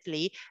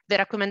immediately, the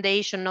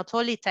recommendation not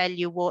only tell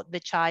you what the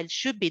child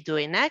should be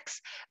doing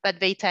next, but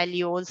they tell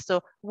you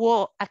also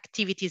what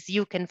activities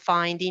you can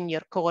find in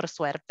your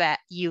courseware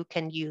that you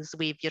can use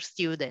with your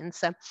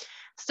students.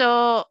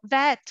 So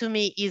that to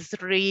me is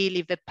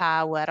really the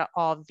power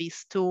of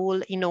this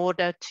tool in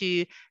order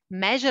to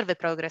measure the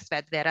progress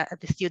that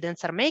the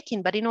students are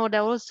making, but in order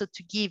also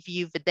to give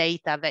you the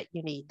data that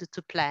you need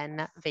to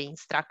plan the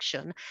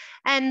instruction.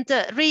 And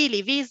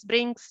really, this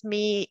brings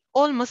me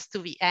almost to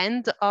the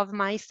end of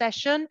my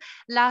session.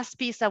 Last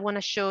piece I want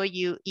to show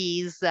you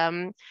is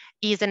an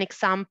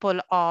example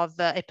of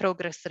a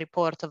progress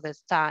report over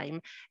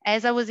time.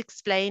 As I was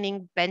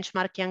explaining,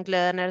 Benchmark Young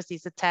Learners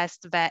is a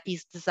test that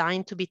is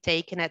designed to be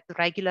taken at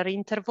regular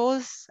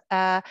intervals.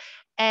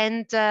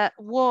 And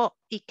what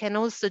it can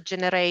also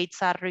generate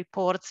are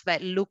reports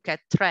that look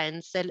at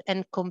trends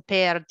and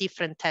compare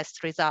different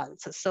test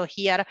results. So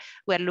here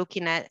we're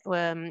looking at,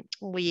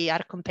 we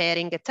are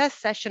comparing a test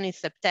session in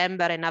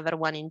September, another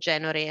one in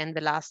January, and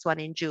the last one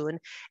in June.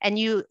 And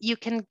you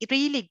can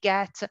really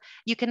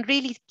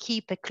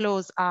keep a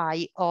close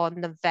eye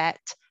on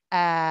that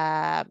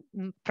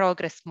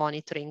progress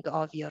monitoring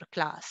of your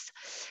class.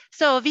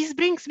 So this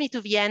brings me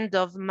to the end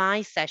of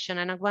my session,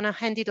 and I'm going to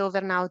hand it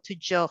over now to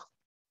Jo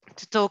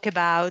to talk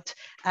about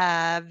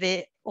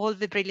all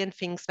the brilliant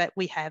things that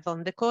we have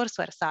on the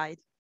courseware side.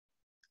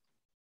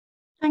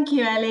 Thank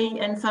you, Ellie.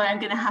 And sorry, I'm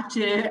going to have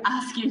to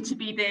ask you to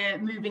be the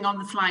moving on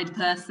the slide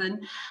person.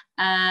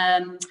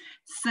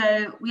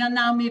 So we are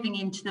now moving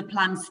into the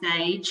plan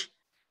stage.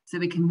 So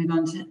we can move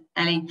on to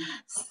Ellie.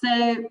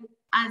 So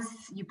as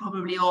you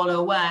probably all are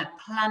aware,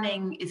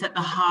 planning is at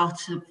the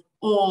heart of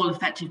all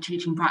effective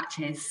teaching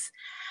practice.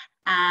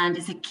 And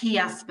it's a key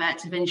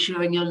aspect of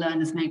ensuring your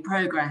learners make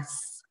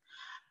progress.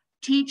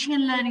 Teaching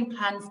and learning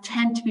plans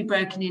tend to be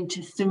broken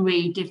into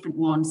 3 different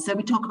ones. So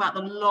we talk about the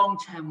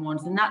long-term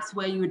ones, and that's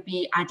where you would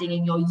be adding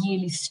in your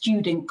yearly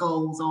student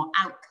goals or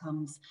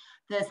outcomes.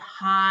 There's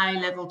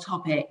high-level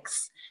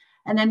topics.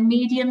 And then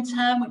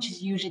medium-term, which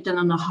is usually done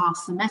on a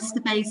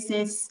half-semester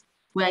basis,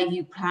 where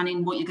you plan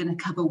in what you're going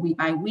to cover week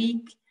by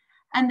week.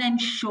 And then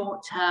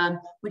short-term,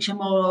 which are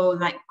more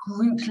like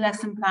group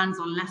lesson plans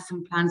or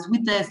lesson plans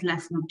with those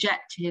lesson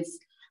objectives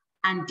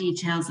and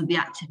details of the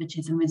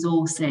activities and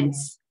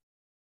resources.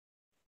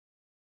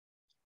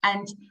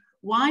 And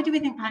why do we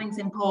think planning is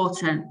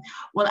important?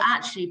 Well,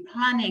 actually,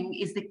 planning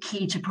is the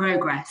key to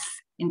progress.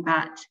 In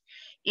fact,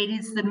 it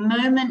is the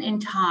moment in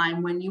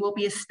time when you will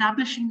be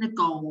establishing the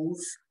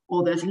goals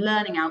or those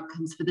learning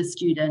outcomes for the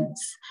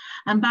students.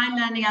 And by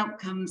learning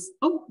outcomes,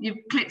 oh, you've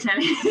clicked,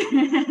 Ellie.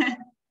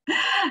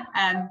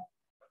 And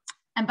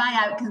by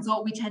outcomes,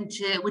 what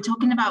we're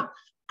talking about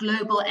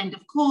global end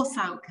of course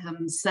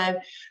outcomes. So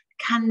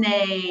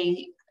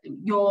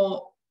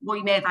what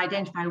you may have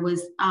identified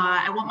was,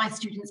 I want my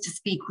students to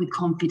speak with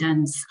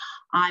confidence.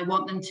 I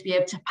want them to be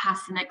able to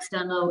pass an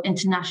external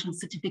international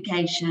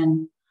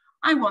certification.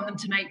 I want them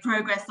to make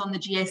progress on the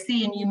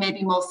GSE, and you may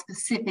be more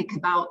specific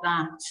about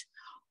that.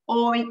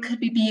 Or it could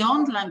be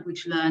beyond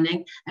language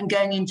learning and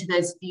going into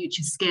those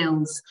future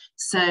skills.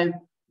 So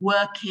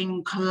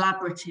working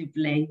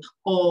collaboratively,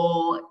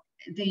 or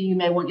you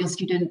may want your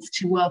students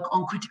to work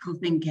on critical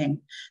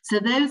thinking. So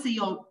those are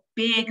your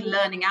big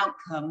learning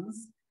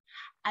outcomes.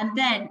 And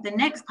then the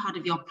next part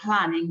of your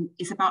planning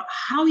is about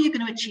how you're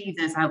going to achieve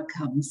those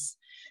outcomes.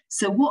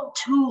 So what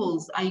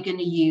tools are you going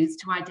to use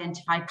to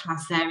identify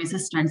class areas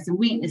of strengths and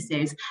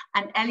weaknesses?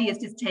 And Ellie has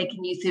just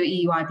taken you through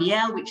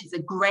EUIBL, which is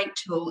a great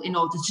tool in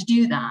order to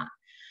do that.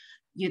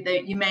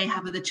 You may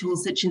have other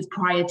tools such as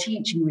prior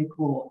teaching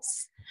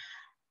reports.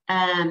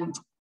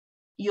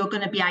 You're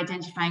going to be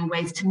identifying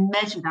ways to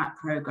measure that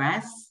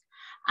progress,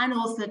 and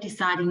also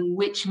deciding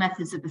which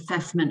methods of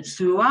assessment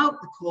throughout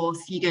the course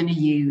you're going to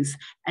use,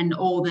 and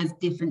all those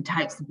different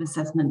types of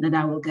assessment that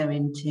I will go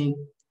into.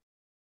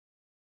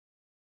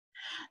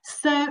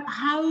 So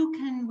how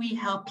can we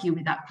help you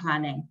with that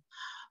planning?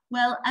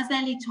 Well, as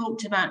Ellie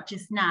talked about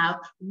just now,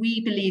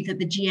 we believe that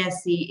the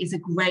GSE is a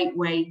great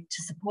way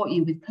to support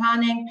you with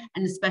planning,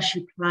 and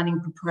especially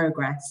planning for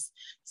progress.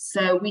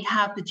 So we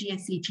have the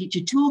GSE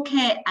Teacher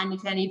Toolkit, and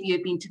if any of you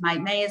have been to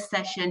Mike Mayer's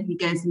session, he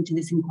goes into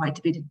this in quite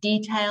a bit of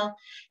detail.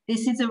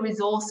 This is a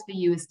resource for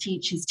you as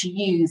teachers to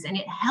use, and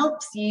it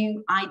helps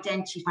you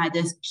identify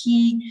those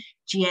key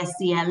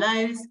GSE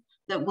LOs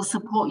that will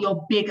support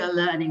your bigger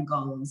learning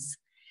goals.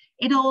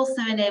 It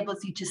also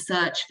enables you to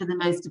search for the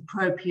most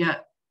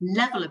appropriate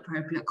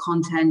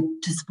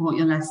content to support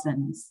your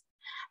lessons.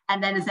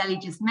 And then, as Ellie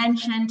just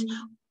mentioned,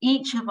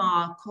 each of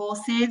our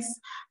courses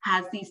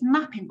has these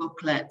mapping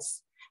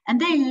booklets, and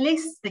they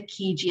list the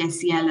key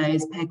GSE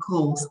LOs per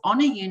course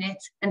on a unit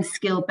and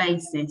skill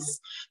basis.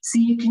 So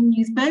you can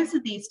use both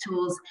of these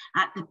tools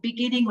at the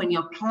beginning when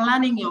you're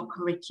planning your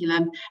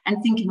curriculum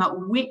and thinking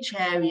about which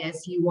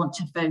areas you want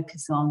to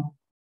focus on.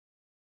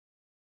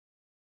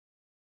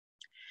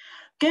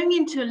 Going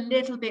into a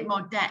little bit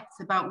more depth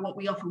about what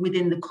we offer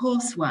within the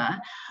courseware,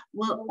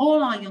 well,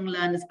 all our Young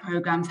Learners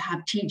programs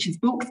have teachers'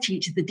 books,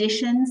 teachers'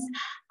 editions,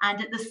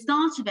 and at the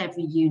start of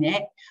every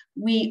unit,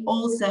 we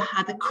also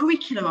have the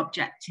curricular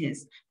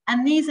objectives,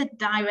 and these are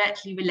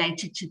directly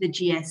related to the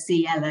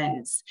GSE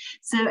LOs.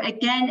 So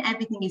again,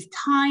 everything is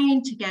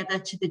tying together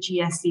to the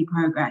GSE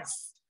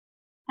progress.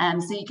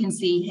 So you can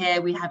see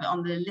here, we have it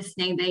on the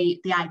listening,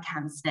 the I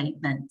can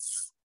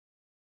statements.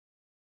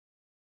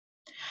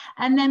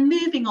 And then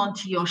moving on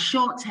to your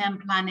short-term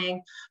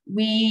planning,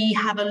 we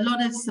have a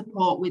lot of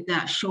support with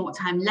that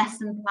short-term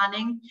lesson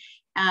planning.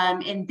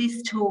 In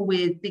this tool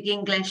with Big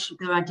English,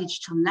 there are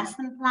digital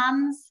lesson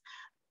plans,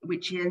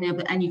 which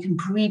and you can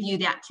preview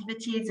the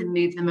activities and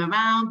move them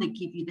around. They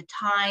give you the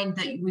time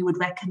that we would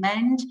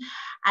recommend,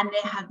 and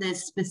they have the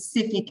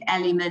specific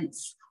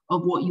elements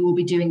of what you will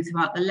be doing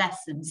throughout the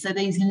lesson. So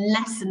these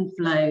lesson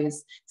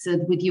flows, so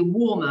with your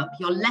warm-up,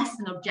 your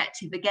lesson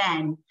objective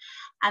again.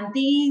 And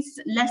these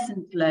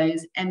lesson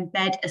flows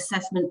embed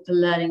assessment for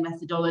learning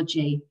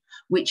methodology,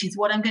 which is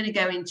what I'm going to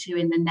go into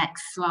in the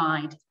next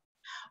slide.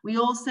 We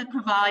also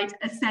provide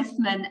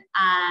assessment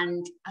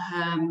and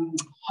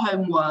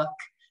homework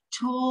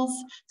tools,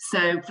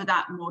 so for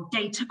that more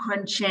data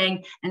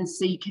crunching, and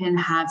so you can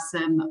have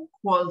some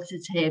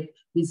qualitative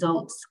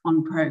results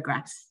on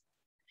progress.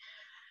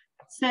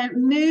 So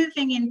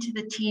moving into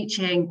the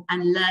teaching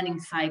and learning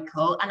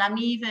cycle, and I'm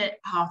even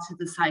part of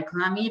the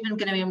cycle, I'm even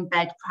going to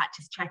embed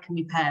practice, check and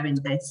repair in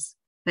this.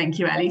 Thank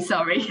you, Ellie.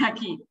 Sorry, I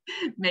keep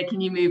making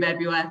you move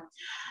everywhere.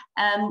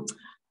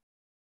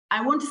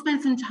 I want to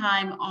spend some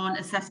time on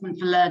assessment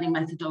for learning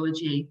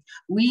methodology.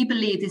 We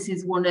believe this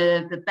is one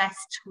of the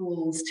best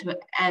tools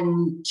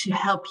to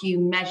help you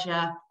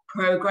measure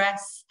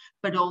progress,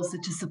 but also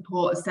to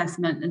support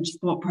assessment and to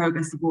support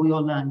progress of all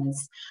your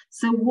learners.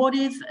 So what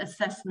is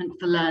assessment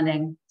for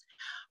learning?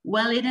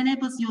 Well, it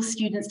enables your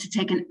students to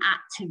take an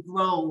active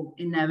role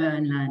in their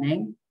own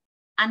learning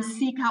and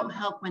seek out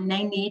help when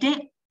they need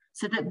it,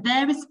 so that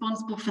they're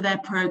responsible for their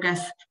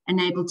progress and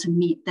able to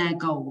meet their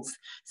goals.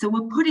 So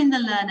we're putting the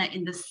learner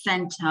in the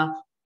center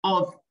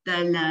of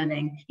their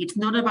learning. It's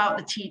not about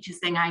the teacher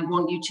saying, I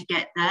want you to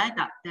get there.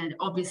 That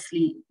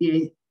obviously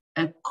is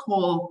a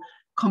core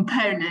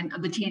component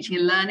of the teaching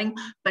and learning,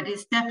 but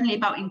it's definitely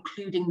about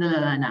including the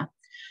learner.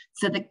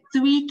 So the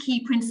three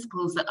key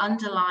principles that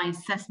underlie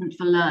assessment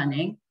for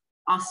learning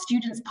are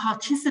students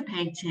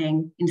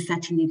participating in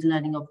setting these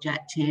learning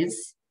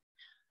objectives,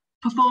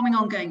 performing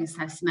ongoing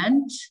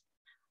assessment,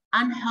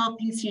 and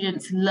helping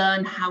students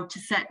learn how to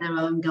set their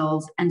own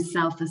goals and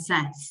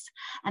self-assess.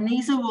 And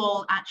these are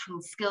all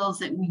actual skills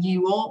that we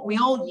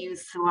all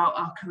use throughout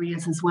our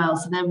careers as well.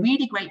 So they're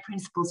really great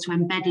principles to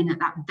embed in at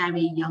that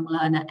very young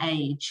learner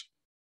age.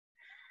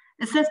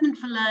 Assessment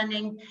for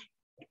learning,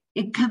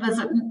 it covers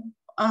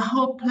a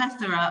whole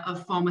plethora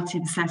of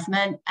formative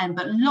assessment,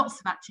 but lots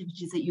of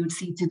activities that you would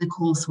see through the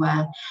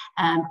courseware.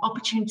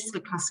 Opportunities for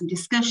classroom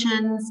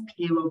discussions,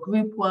 peer or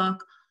group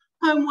work,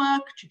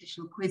 homework,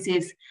 traditional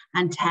quizzes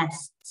and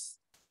tests.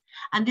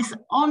 And this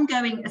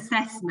ongoing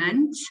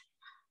assessment,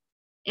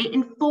 it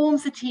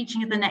informs the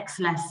teaching of the next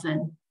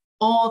lesson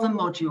or the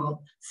module.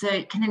 So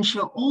it can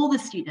ensure all the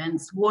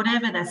students,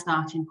 whatever their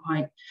starting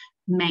point,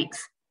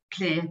 makes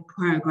clear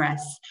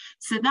progress.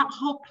 So that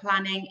whole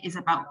planning is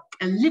about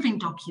a living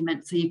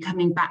document, so you're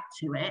coming back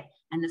to it,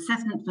 and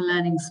assessment for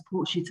learning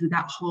supports you through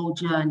that whole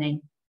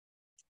journey.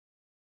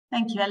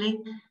 Thank you, Ellie.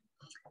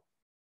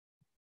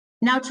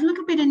 Now, to look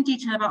a bit in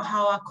detail about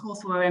how our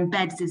courseware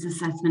embeds this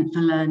assessment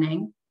for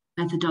learning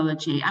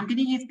methodology, I'm going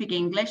to use Big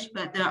English,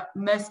 but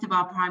most of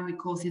our primary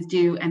courses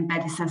do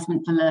embed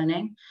assessment for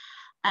learning.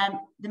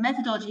 The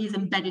methodology is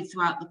embedded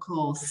throughout the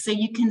course. So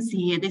you can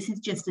see here, this is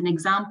just an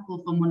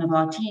example from one of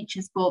our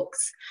teachers'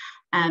 books.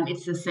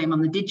 It's the same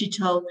on the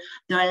digital.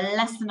 There are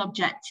lesson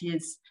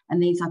objectives,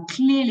 and these are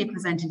clearly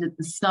presented at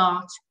the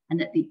start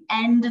and at the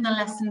end of the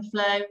lesson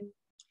flow.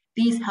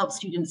 These help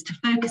students to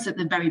focus at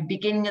the very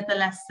beginning of the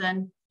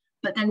lesson,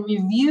 but then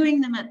reviewing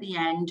them at the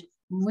end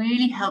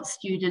really helps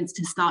students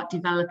to start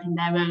developing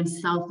their own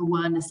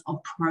self-awareness of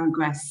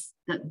progress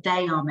that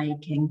they are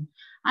making,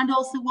 and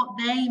also what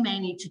they may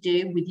need to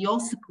do with your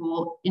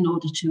support in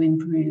order to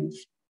improve.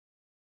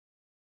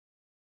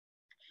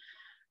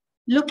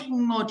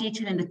 Looking more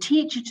detail in the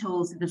teacher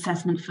tools of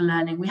assessment for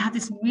learning, we have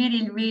this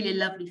really, really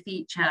lovely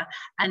feature.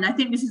 And I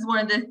think this is one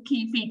of the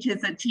key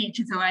features that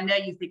teachers who I know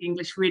use Big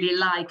English really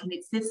like. And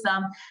it's this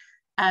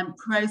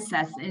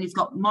process, and it's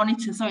got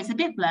monitor, sorry, it's a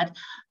bit blurred,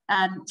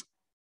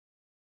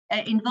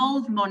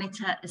 involve,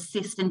 monitor,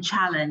 assist and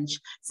challenge.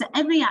 So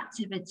every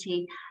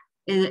activity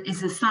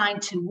is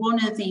assigned to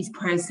one of these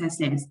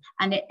processes,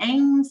 and it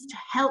aims to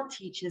help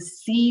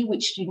teachers see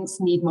which students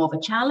need more of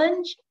a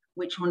challenge,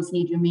 which ones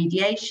need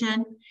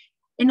remediation,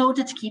 in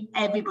order to keep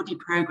everybody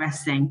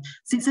progressing.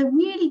 So it's a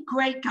really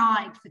great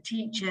guide for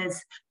teachers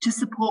to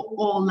support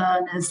all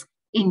learners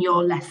in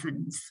your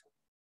lessons.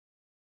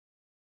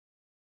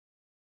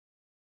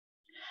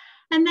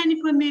 And then if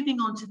we're moving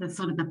on to the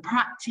sort of the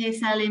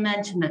practice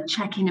element and the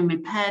check-in and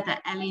repair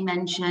that Ellie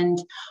mentioned,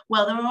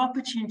 well, there are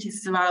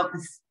opportunities throughout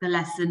the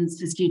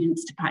lessons for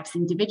students to practice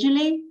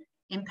individually,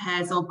 in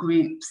pairs or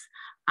groups.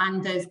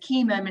 And those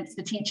key moments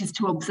for teachers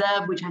to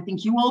observe, which I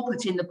think you all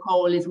put in the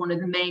poll, is one of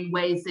the main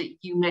ways that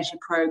you measure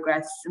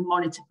progress and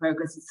monitor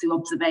progress is through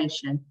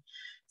observation.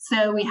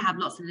 So we have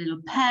lots of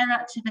little pair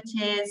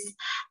activities,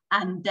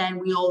 and then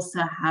we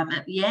also have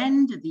at the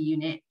end of the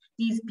unit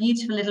these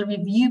beautiful little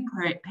review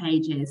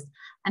pages,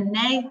 and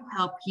they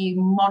help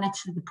you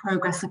monitor the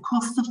progress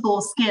across the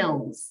 4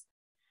 skills.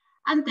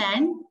 And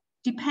then,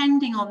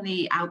 depending on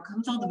the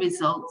outcomes or the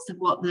results of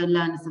what the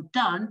learners have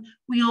done,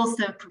 we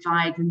also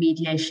provide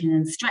remediation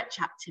and stretch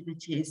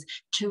activities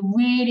to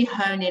really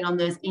hone in on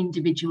those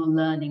individual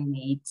learning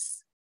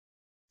needs.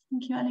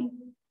 Thank you, Ellie.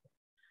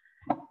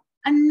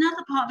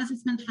 Another part of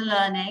assessment for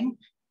learning,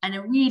 and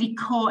a really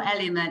core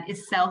element,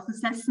 is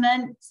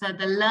self-assessment. So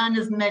the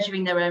learners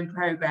measuring their own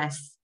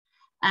progress.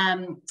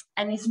 And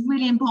it's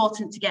really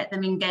important to get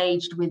them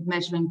engaged with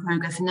measuring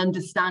progress and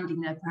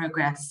understanding their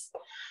progress.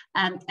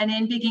 And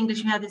in Big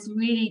English, we have this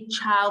really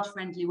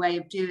child-friendly way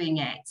of doing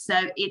it. So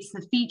it's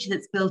a feature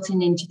that's built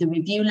into the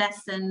review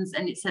lessons,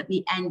 and it's at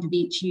the end of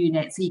each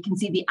unit. So you can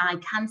see the I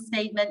can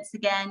statements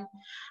again,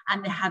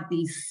 and they have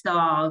these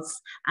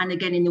stars. And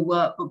again, in the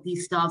workbook,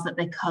 these stars that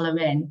they colour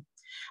in.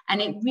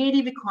 And it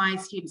really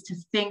requires students to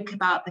think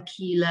about the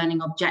key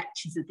learning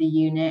objectives of the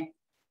unit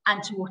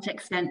and to what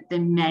extent they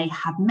may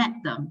have met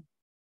them.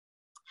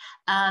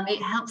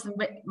 It helps them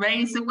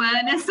raise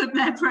awareness of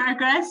their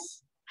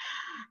progress,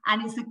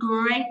 and it's a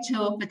great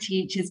tool for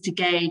teachers to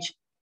gauge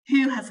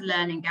who has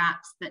learning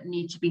gaps that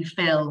need to be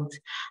filled.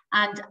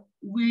 And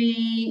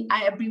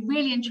I'd be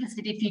really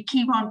interested if you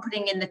keep on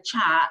putting in the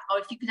chat, or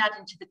if you could add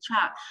into the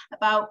chat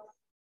about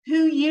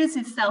who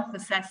uses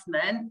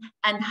self-assessment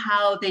and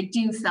how they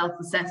do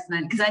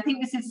self-assessment, because I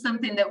think this is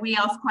something that we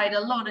ask quite a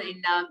lot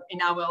in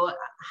our,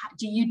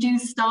 do you do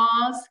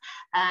stars?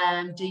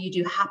 Do you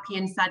do happy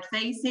and sad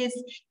faces?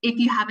 If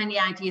you have any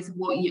ideas of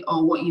what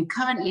you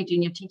currently do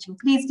in your teaching,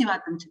 please do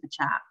add them to the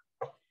chat.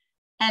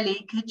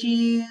 Ellie, could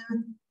you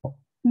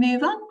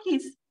move on,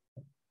 please?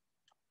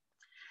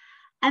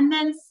 And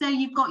then, so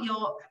you've got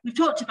we've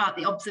talked about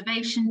the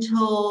observation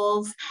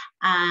tools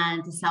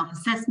and the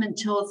self-assessment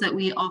tools that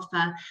we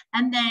offer.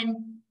 And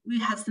then we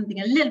have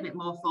something a little bit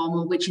more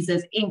formal, which is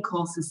those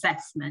in-course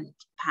assessment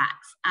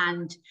packs.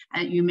 And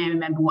you may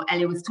remember what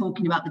Ellie was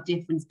talking about, the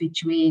difference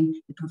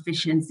between the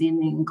proficiency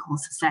and the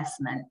in-course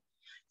assessment.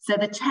 So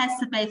the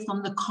tests are based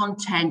on the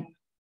content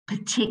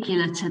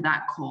particular to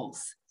that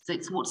course. So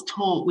it's what's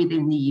taught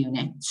within the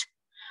unit.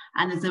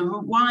 And there's a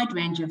wide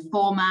range of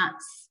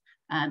formats,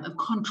 of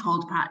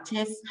controlled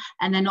practice,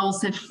 and then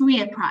also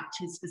freer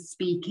practice for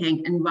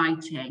speaking and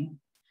writing.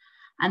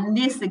 And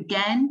this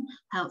again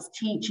helps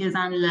teachers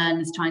and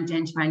learners to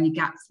identify any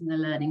gaps in the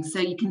learning. So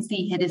you can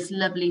see here this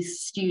lovely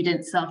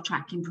student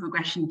self-tracking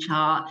progression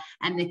chart,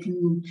 and they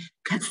can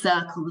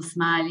circle the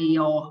smiley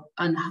or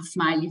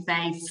smiley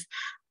face,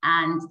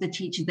 and the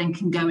teacher then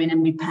can go in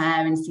and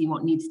repair and see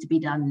what needs to be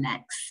done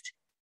next.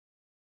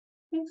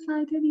 Next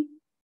slide, Debbie.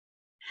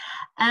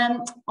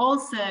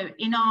 Also,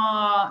 in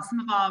some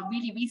of our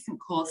really recent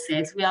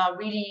courses, we are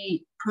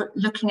really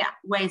looking at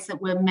ways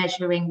that we're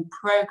measuring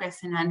progress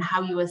and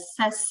how you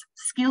assess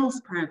skills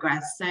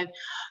progress. So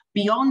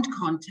beyond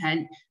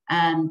content,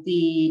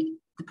 the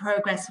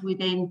progress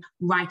within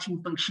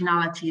writing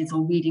functionalities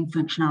or reading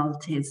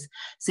functionalities.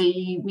 So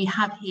we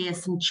have here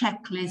some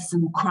checklists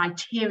and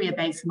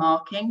criteria-based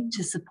marking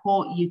to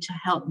support you to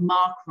help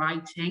mark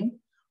writing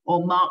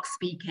or mark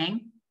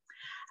speaking.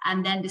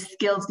 And then the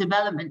skills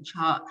development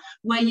chart,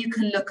 where you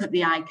can look at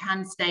the I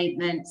can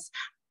statements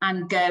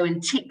and go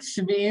and tick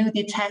through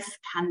the tests,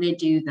 can they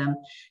do them?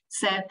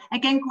 So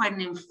again, quite an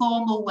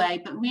informal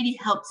way, but really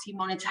helps you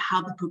monitor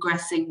how they're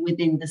progressing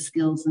within the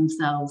skills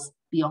themselves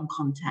beyond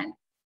content.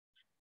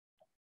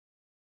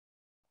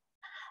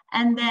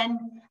 And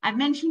then I've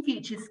mentioned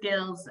future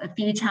skills a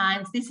few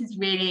times. This is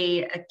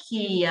really a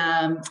key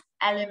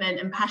element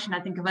and passion, I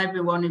think, of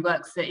everyone who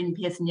works in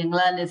Pearson Young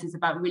Learners, is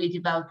about really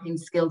developing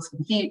skills for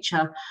the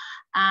future.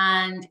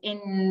 And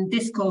in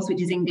this course,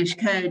 which is English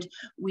Code,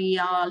 we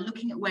are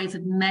looking at ways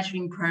of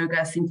measuring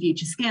progress in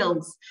future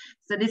skills.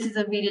 So this is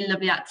a really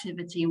lovely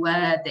activity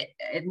where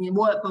in the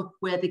workbook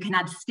where they can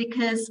add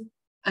stickers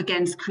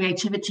against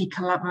creativity,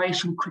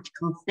 collaboration,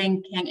 critical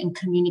thinking, and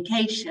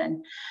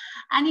communication.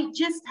 And it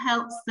just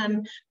helps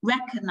them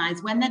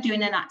recognize when they're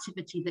doing an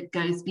activity that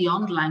goes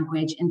beyond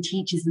language and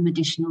teaches them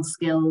additional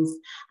skills,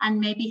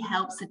 and maybe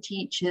helps the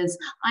teachers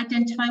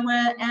identify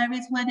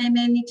areas where they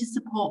may need to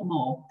support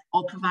more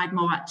or provide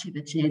more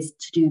activities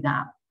to do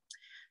that.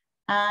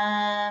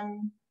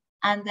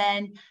 And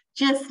then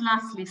just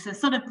lastly, so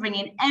sort of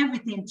bringing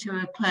everything to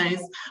a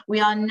close, we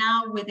are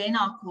now within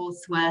our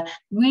courseware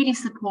really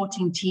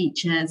supporting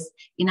teachers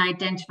in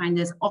identifying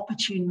those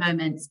opportune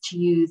moments to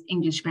use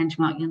English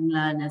Benchmark Young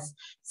Learners.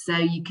 So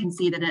you can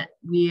see that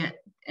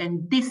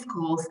in this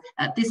course,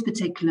 at this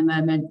particular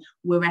moment,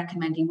 we're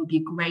recommending would be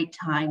a great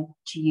time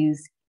to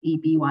use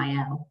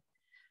EBYL.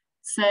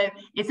 So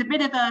it's a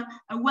bit of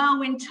a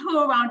whirlwind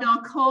tour around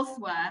our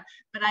courseware,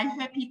 but I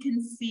hope you can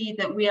see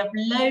that we have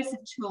loads of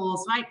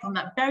tools right from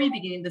that very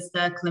beginning of the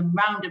circle and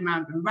round and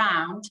round and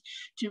round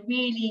to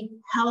really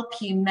help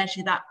you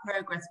measure that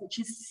progress, which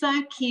is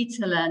so key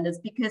to learners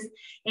because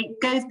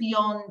it goes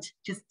beyond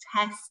just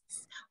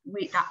tests.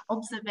 With that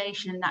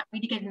observation, that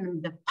really getting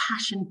them the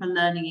passion for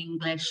learning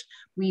English,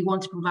 we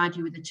want to provide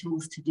you with the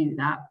tools to do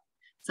that.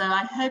 So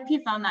I hope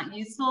you found that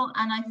useful,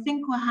 and I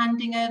think we're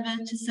handing over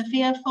to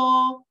Sophia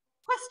for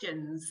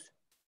questions,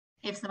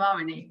 if there are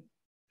any.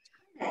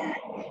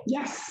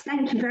 Yes,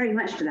 thank you very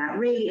much for that.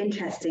 Really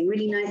interesting,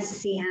 really nice to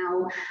see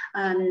how,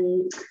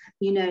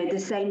 you know, the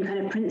same kind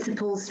of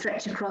principles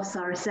stretch across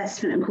our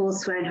assessment and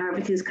courseware and how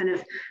everything's kind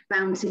of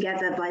bound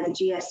together by the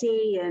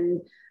GSE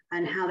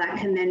and how that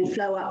can then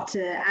flow up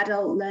to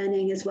adult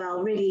learning as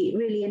well. Really,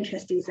 really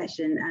interesting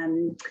session.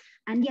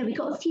 And yeah, we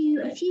got a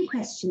few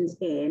questions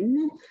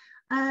in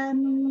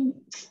on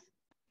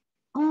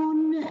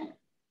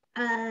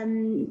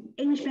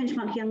English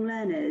Benchmark Young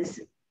Learners.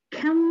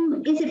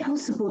 Is it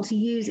possible to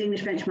use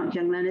English Benchmark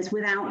Young Learners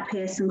without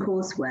Pearson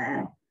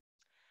courseware?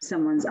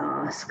 Someone's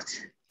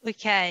asked.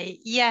 Okay,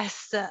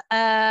 yes, it's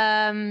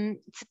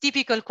a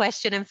typical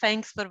question, and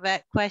thanks for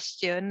that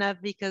question,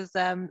 because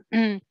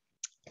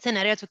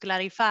scenario to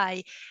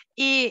clarify.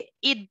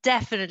 It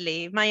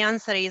definitely, my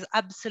answer is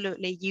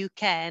absolutely you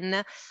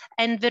can.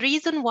 And the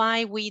reason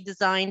why we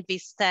designed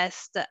this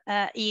test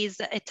is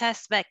a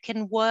test that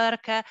can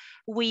work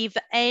with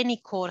any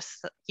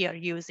course you're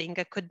using.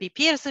 It could be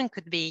Pearson,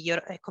 could be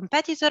your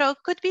competitor, or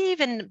could be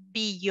even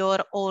be your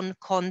own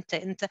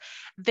content.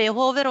 The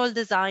overall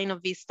design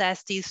of this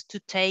test is to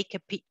take a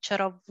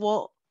picture of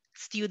what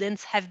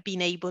students have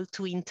been able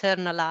to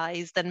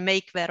internalize and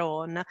make their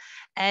own.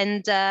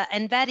 And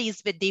that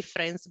is the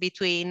difference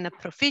between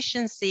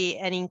proficiency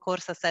and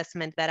in-course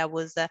assessment that I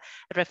was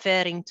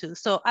referring to.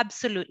 So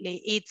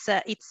absolutely, it's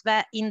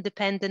that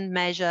independent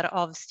measure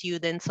of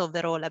students'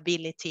 overall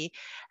ability.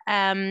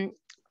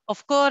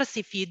 Of course,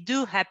 if you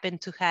do happen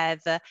to have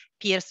a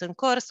Pearson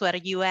course where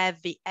you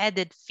have the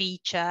added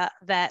feature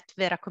that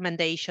the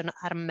recommendations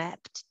are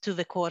mapped to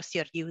the course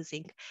you're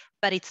using,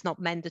 but it's not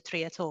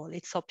mandatory at all,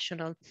 it's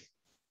optional.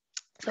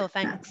 So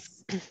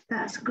thanks.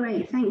 That's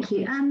great, thank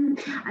you. And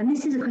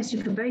this is a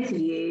question for both of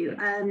you.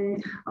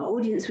 Our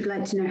audience would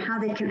like to know how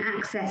they can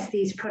access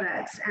these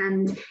products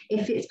and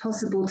if it's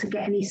possible to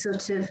get any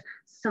sort of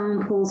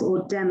samples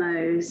or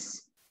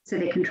demos so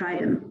they can try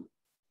them.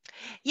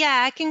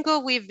 Yeah, I can go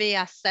with the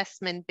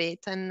assessment bit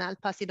and I'll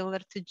pass it over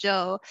to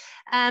Joe.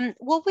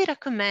 What we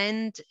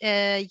recommend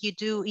you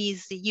do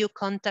is you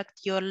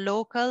contact your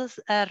local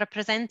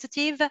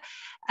representative.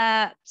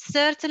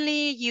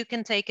 Certainly you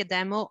can take a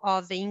demo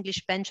of the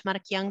English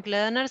Benchmark Young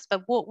Learners,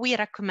 but what we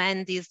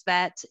recommend is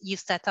that you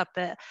set up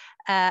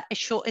a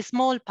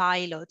small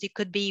pilot. It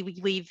could be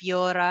with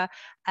your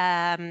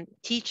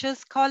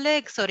teachers,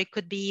 colleagues, or it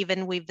could be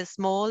even with a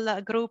small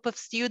group of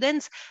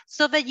students,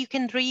 so that you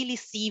can really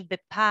see the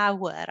power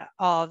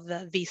of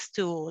this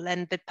tool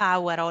and the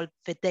power of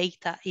the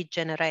data it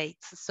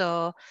generates.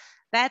 So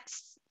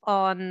that's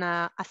on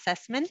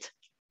assessment.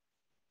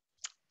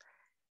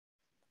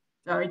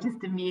 Sorry, just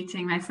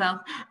unmuting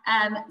myself.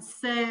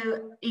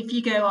 So if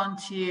you go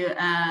onto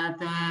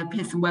the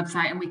Pearson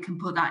website, and we can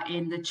put that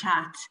in the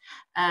chat,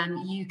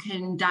 you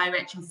can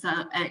direct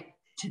yourself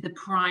to the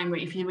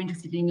primary if you're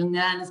interested in young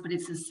learners, but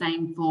it's the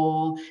same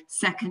for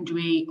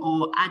secondary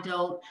or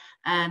adult.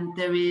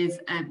 There is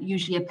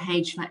usually a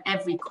page for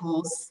every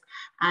course,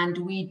 and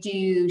we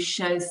do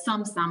show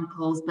some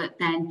samples, but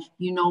then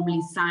you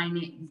normally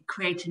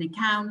create an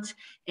account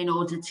in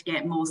order to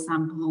get more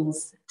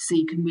samples, so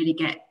you can really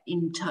get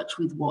in touch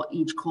with what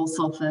each course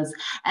offers.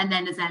 And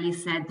then, as Ellie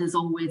said, there's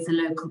always a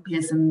local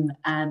Pearson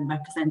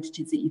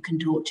representatives that you can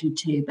talk to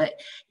too.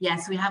 But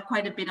yes, we have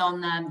quite a bit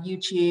on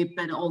YouTube,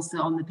 but also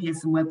on the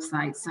Pearson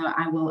website. So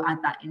I will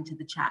add that into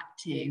the chat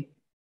too.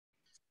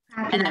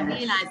 And I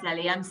realised,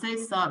 Ellie, I'm so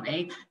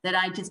sorry that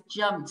I just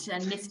jumped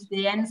and missed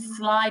the end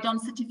slide on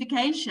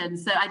certification.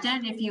 So I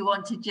don't know if you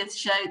want to just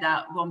show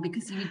that one,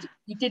 because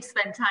you did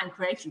spend time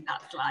creating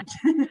that slide.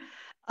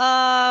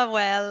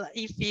 Well,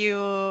 if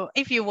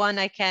you want,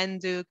 I can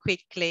do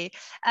quickly.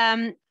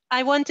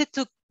 I wanted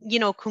to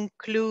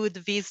conclude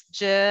this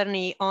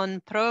journey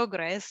on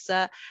progress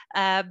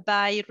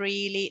by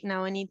really,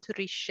 now I need to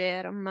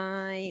reshare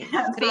my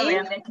screen. Sorry,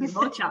 I'm making it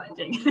more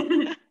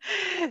challenging.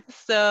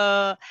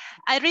 So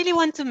I really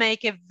want to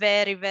make a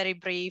very, very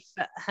brief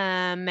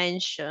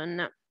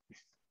mention.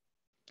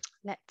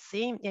 Let's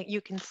see. Yeah,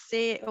 you can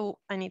see. Oh,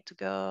 I need to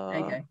go. There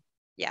you go.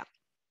 Yeah.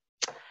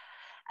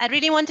 I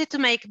really wanted to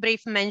make a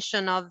brief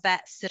mention of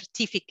that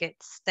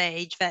certificate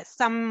stage that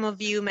some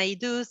of you may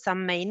do,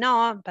 some may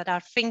not, but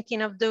are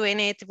thinking of doing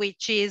it,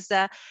 which is,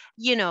 that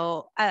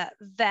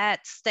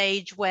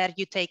stage where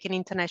you take an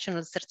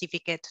international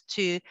certificate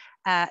to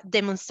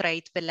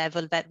demonstrate the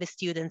level that the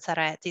students are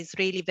at. Is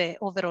really the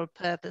overall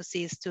purpose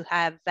is to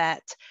have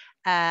that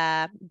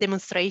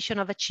demonstration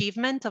of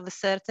achievement of a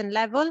certain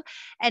level.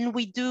 And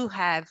we do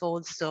have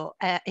also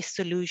a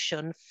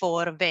solution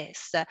for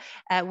this,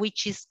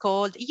 which is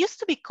called, it used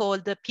to be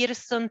called the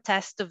Pearson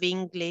Test of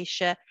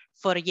English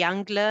for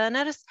Young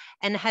Learners,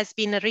 and has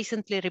been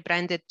recently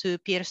rebranded to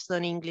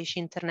Pearson English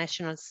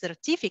International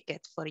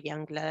Certificate for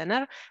Young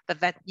Learner.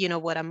 But that,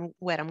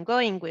 where I'm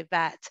going with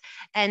that.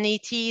 And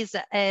it is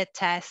a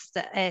test,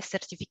 a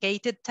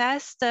certificated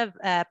test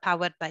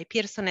powered by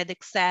Pearson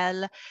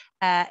Edexcel.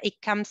 It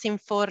comes in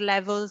 4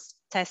 levels,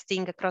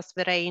 testing across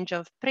the range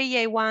of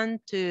pre-A1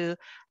 to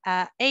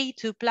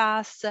A2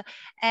 plus,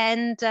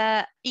 and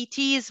it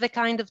is the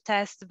kind of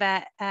test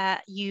that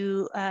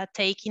you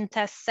take in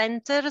test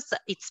centers.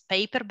 It's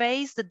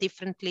paper-based,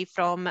 differently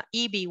from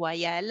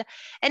EBYL,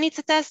 and it's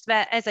a test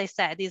that, as I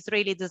said, is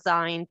really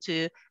designed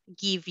to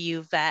give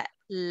you that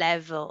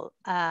level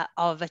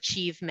of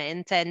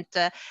achievement.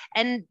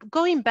 And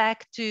going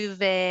back to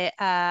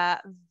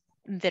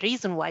the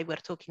reason why we're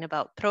talking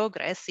about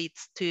progress,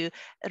 it's to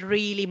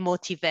really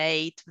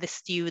motivate the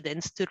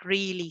students to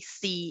really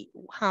see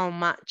how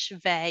much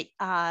they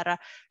are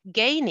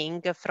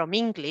gaining from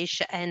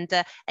English, and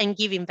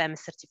giving them a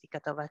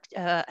certificate of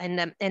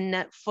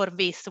and for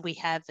this we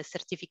have a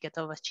certificate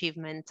of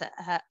achievement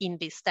in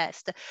this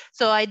test.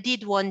 So I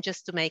did want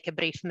just to make a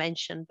brief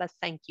mention, but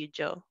thank you,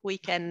 Joe. We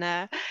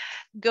can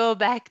go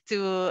back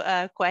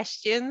to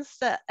questions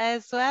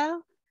as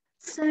well.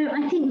 So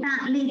I think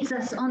that leads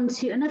us on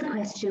to another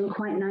question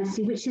quite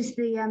nicely, which is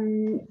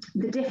the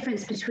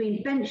difference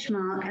between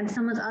benchmark, and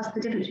someone's asked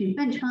the difference between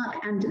benchmark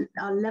and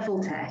our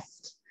level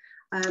test.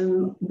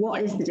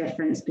 What is the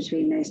difference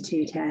between those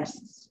two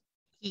tests?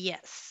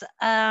 Yes,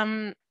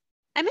 I'm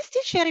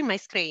still sharing my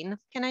screen.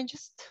 Can I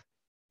just?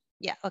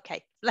 Yeah,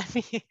 okay, let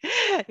me,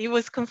 it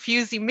was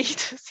confusing me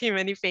to see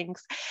many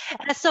things.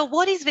 So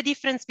what is the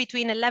difference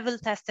between a level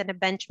test and a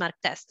benchmark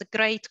test?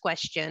 Great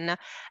question.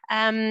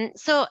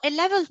 So a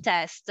level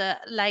test,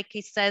 like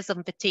it says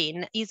on the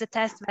tin, is a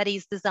test that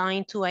is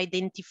designed to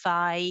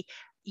identify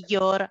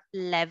your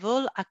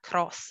level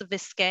across the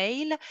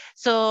scale.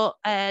 So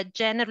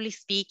generally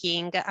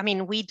speaking, I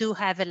mean, we do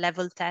have a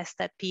level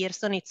test at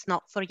Pearson. It's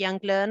not for young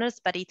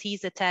learners, but it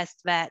is a test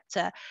that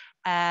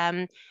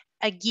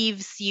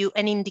gives you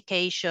an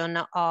indication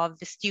of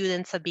the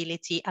student's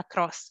ability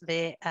across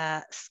the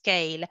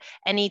scale.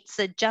 And it's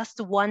just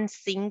one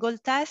single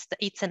test.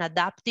 It's an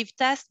adaptive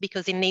test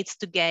because it needs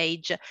to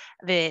gauge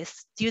the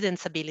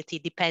student's ability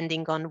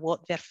depending on what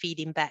they're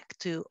feeding back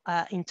to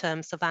in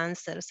terms of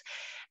answers.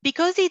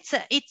 Because it's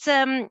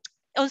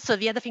also,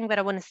 the other thing that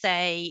I want to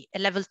say, a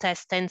level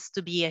test tends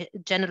to be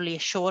generally a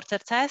shorter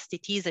test.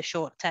 It is a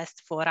short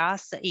test for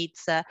us.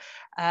 It's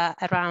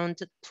around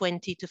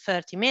 20 to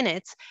 30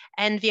 minutes.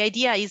 And the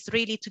idea is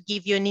really to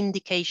give you an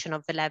indication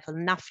of the level,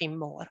 nothing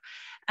more.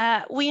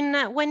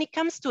 When it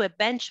comes to a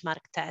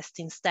benchmark test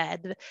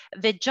instead,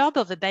 the job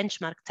of a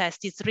benchmark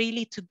test is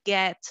really to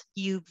get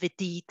you the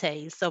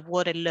details of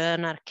what a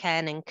learner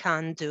can and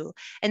can't do.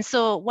 And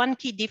so one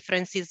key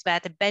difference is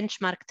that a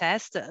benchmark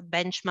test,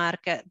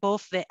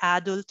 both the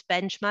adult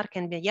benchmark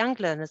and the young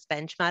learners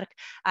benchmark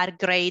are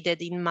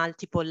graded in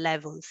multiple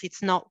levels.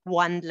 It's not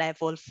one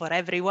level for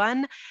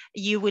everyone.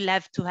 You will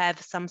have to have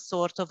some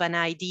sort of an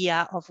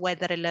idea of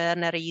whether a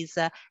learner is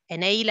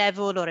an A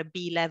level or a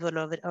B level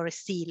or a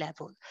C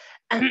level.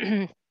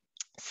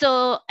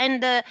 So,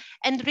 and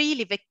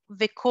really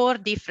the core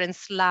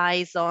difference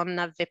lies on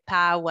the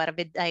power,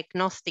 the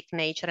diagnostic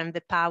nature and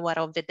the power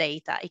of the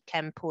data it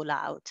can pull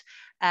out.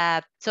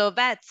 So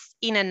that's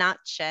in a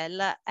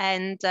nutshell.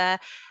 And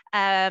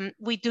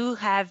we do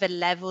have a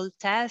level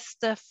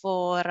test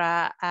for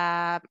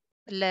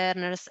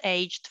learners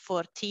aged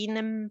 14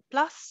 and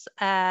plus,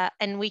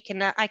 and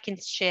I can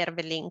share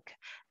the link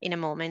in a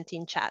moment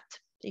in chat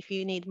if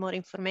you need more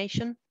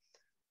information.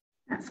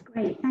 That's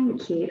great,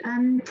 thank you.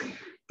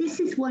 This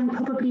is one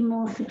probably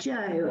more for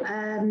Jo,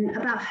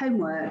 about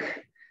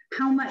homework.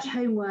 How much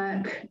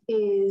homework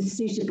is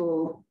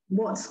suitable?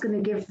 What's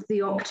going to give the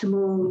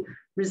optimal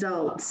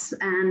results?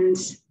 And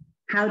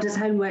how does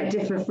homework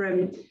differ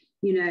from,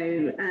 you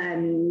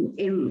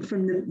know,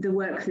 from the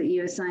work that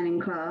you assign in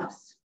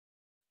class?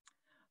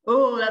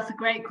 Oh, that's a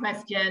great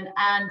question.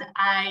 And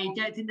I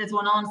don't think there's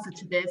one answer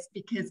to this,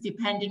 because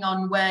depending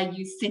on where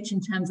you sit in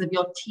terms of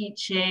your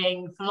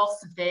teaching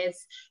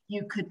philosophies,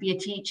 you could be a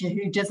teacher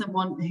who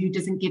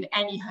doesn't give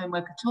any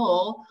homework at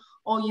all,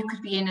 or you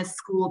could be in a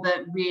school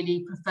that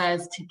really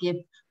prefers to give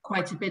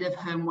quite a bit of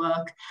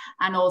homework.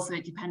 And also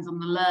it depends on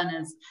the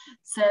learners.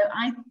 So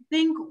I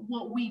think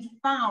what we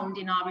found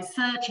in our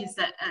research is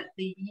that at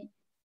the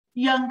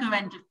younger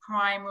end of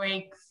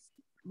primary,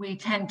 we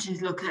tend to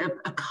look at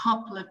a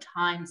couple of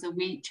times a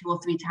week, 2 or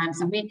 3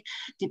 times a week,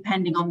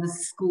 depending on the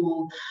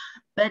school.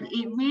 But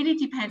it really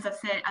depends, as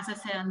I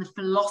say, on the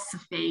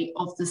philosophy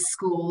of the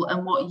school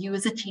and what you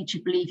as a teacher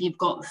believe you've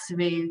got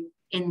through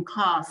in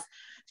class.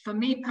 For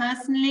me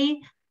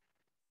personally,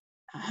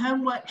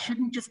 homework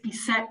shouldn't just be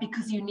set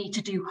because you need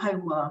to do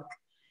homework.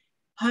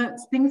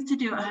 Things to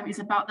do at home is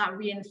about that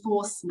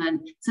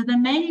reinforcement. So there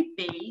may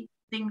be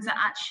things that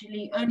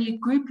actually only a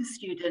group of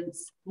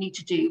students need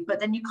to do, but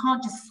then you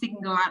can't just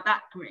single out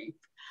that group.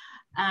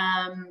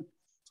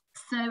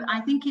 So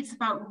I think it's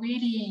about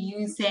really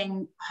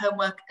using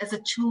homework as a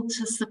tool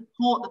to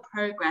support the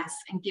progress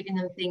and giving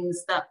them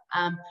things that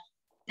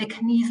they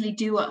can easily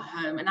do at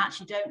home and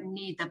actually don't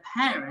need their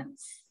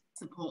parents'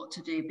 support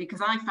to do. Because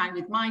I find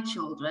with my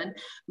children,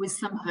 with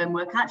some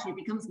homework, actually it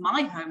becomes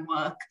my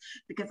homework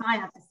because I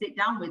have to sit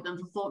down with them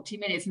for 40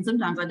 minutes and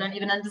sometimes I don't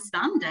even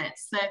understand it.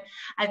 So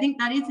I think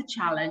that is a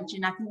challenge,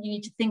 and I think you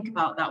need to think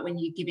about that when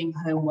you're giving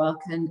homework.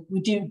 And we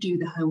do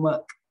the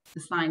homework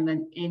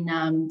assignment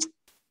in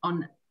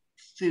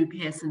through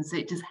Pearson, so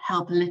it does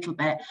help a little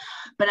bit.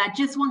 But I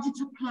just wanted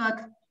to plug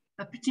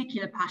a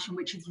particular passion,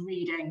 which is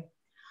reading.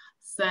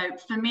 So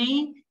for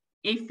me,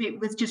 if it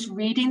was just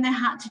reading they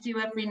had to do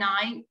every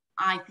night,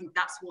 I think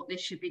that's what they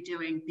should be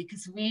doing,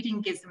 because reading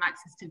gives them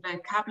access to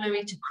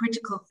vocabulary, to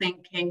critical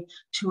thinking,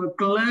 to a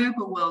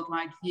global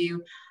worldwide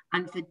view,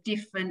 and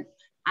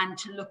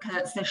to look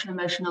at social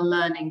emotional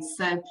learning.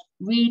 So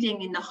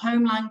reading in the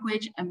home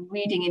language and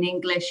reading in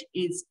English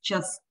is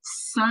just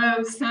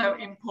so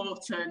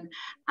important.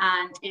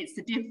 And it's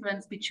the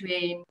difference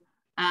between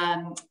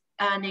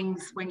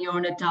earnings when you're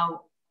an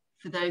adult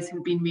for those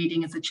who've been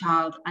reading as a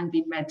child and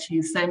been read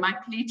to. So my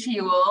plea to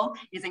you all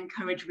is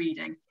encourage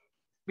reading,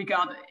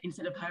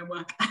 instead of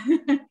homework.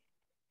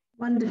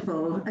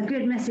 Wonderful, a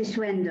good message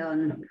to end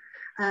on.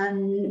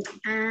 And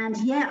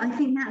yeah, I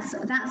think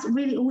that's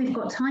really all we've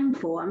got time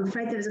for. I'm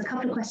afraid there was a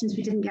couple of questions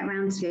we didn't get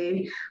around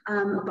to,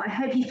 but I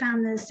hope you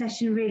found the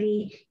session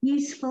really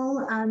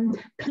useful.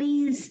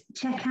 Please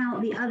check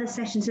out the other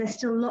sessions. There's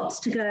still lots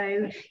to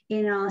go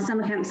in our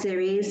summer camp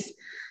series.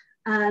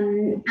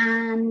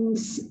 And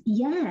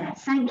yeah,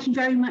 thank you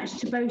very much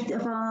to both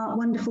of our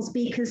wonderful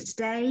speakers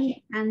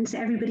today and to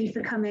everybody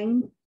for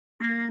coming,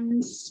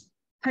 and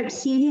hope to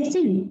see you here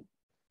soon.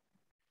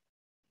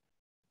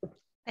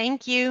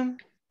 Thank you.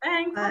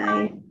 Thanks.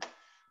 Bye. Bye.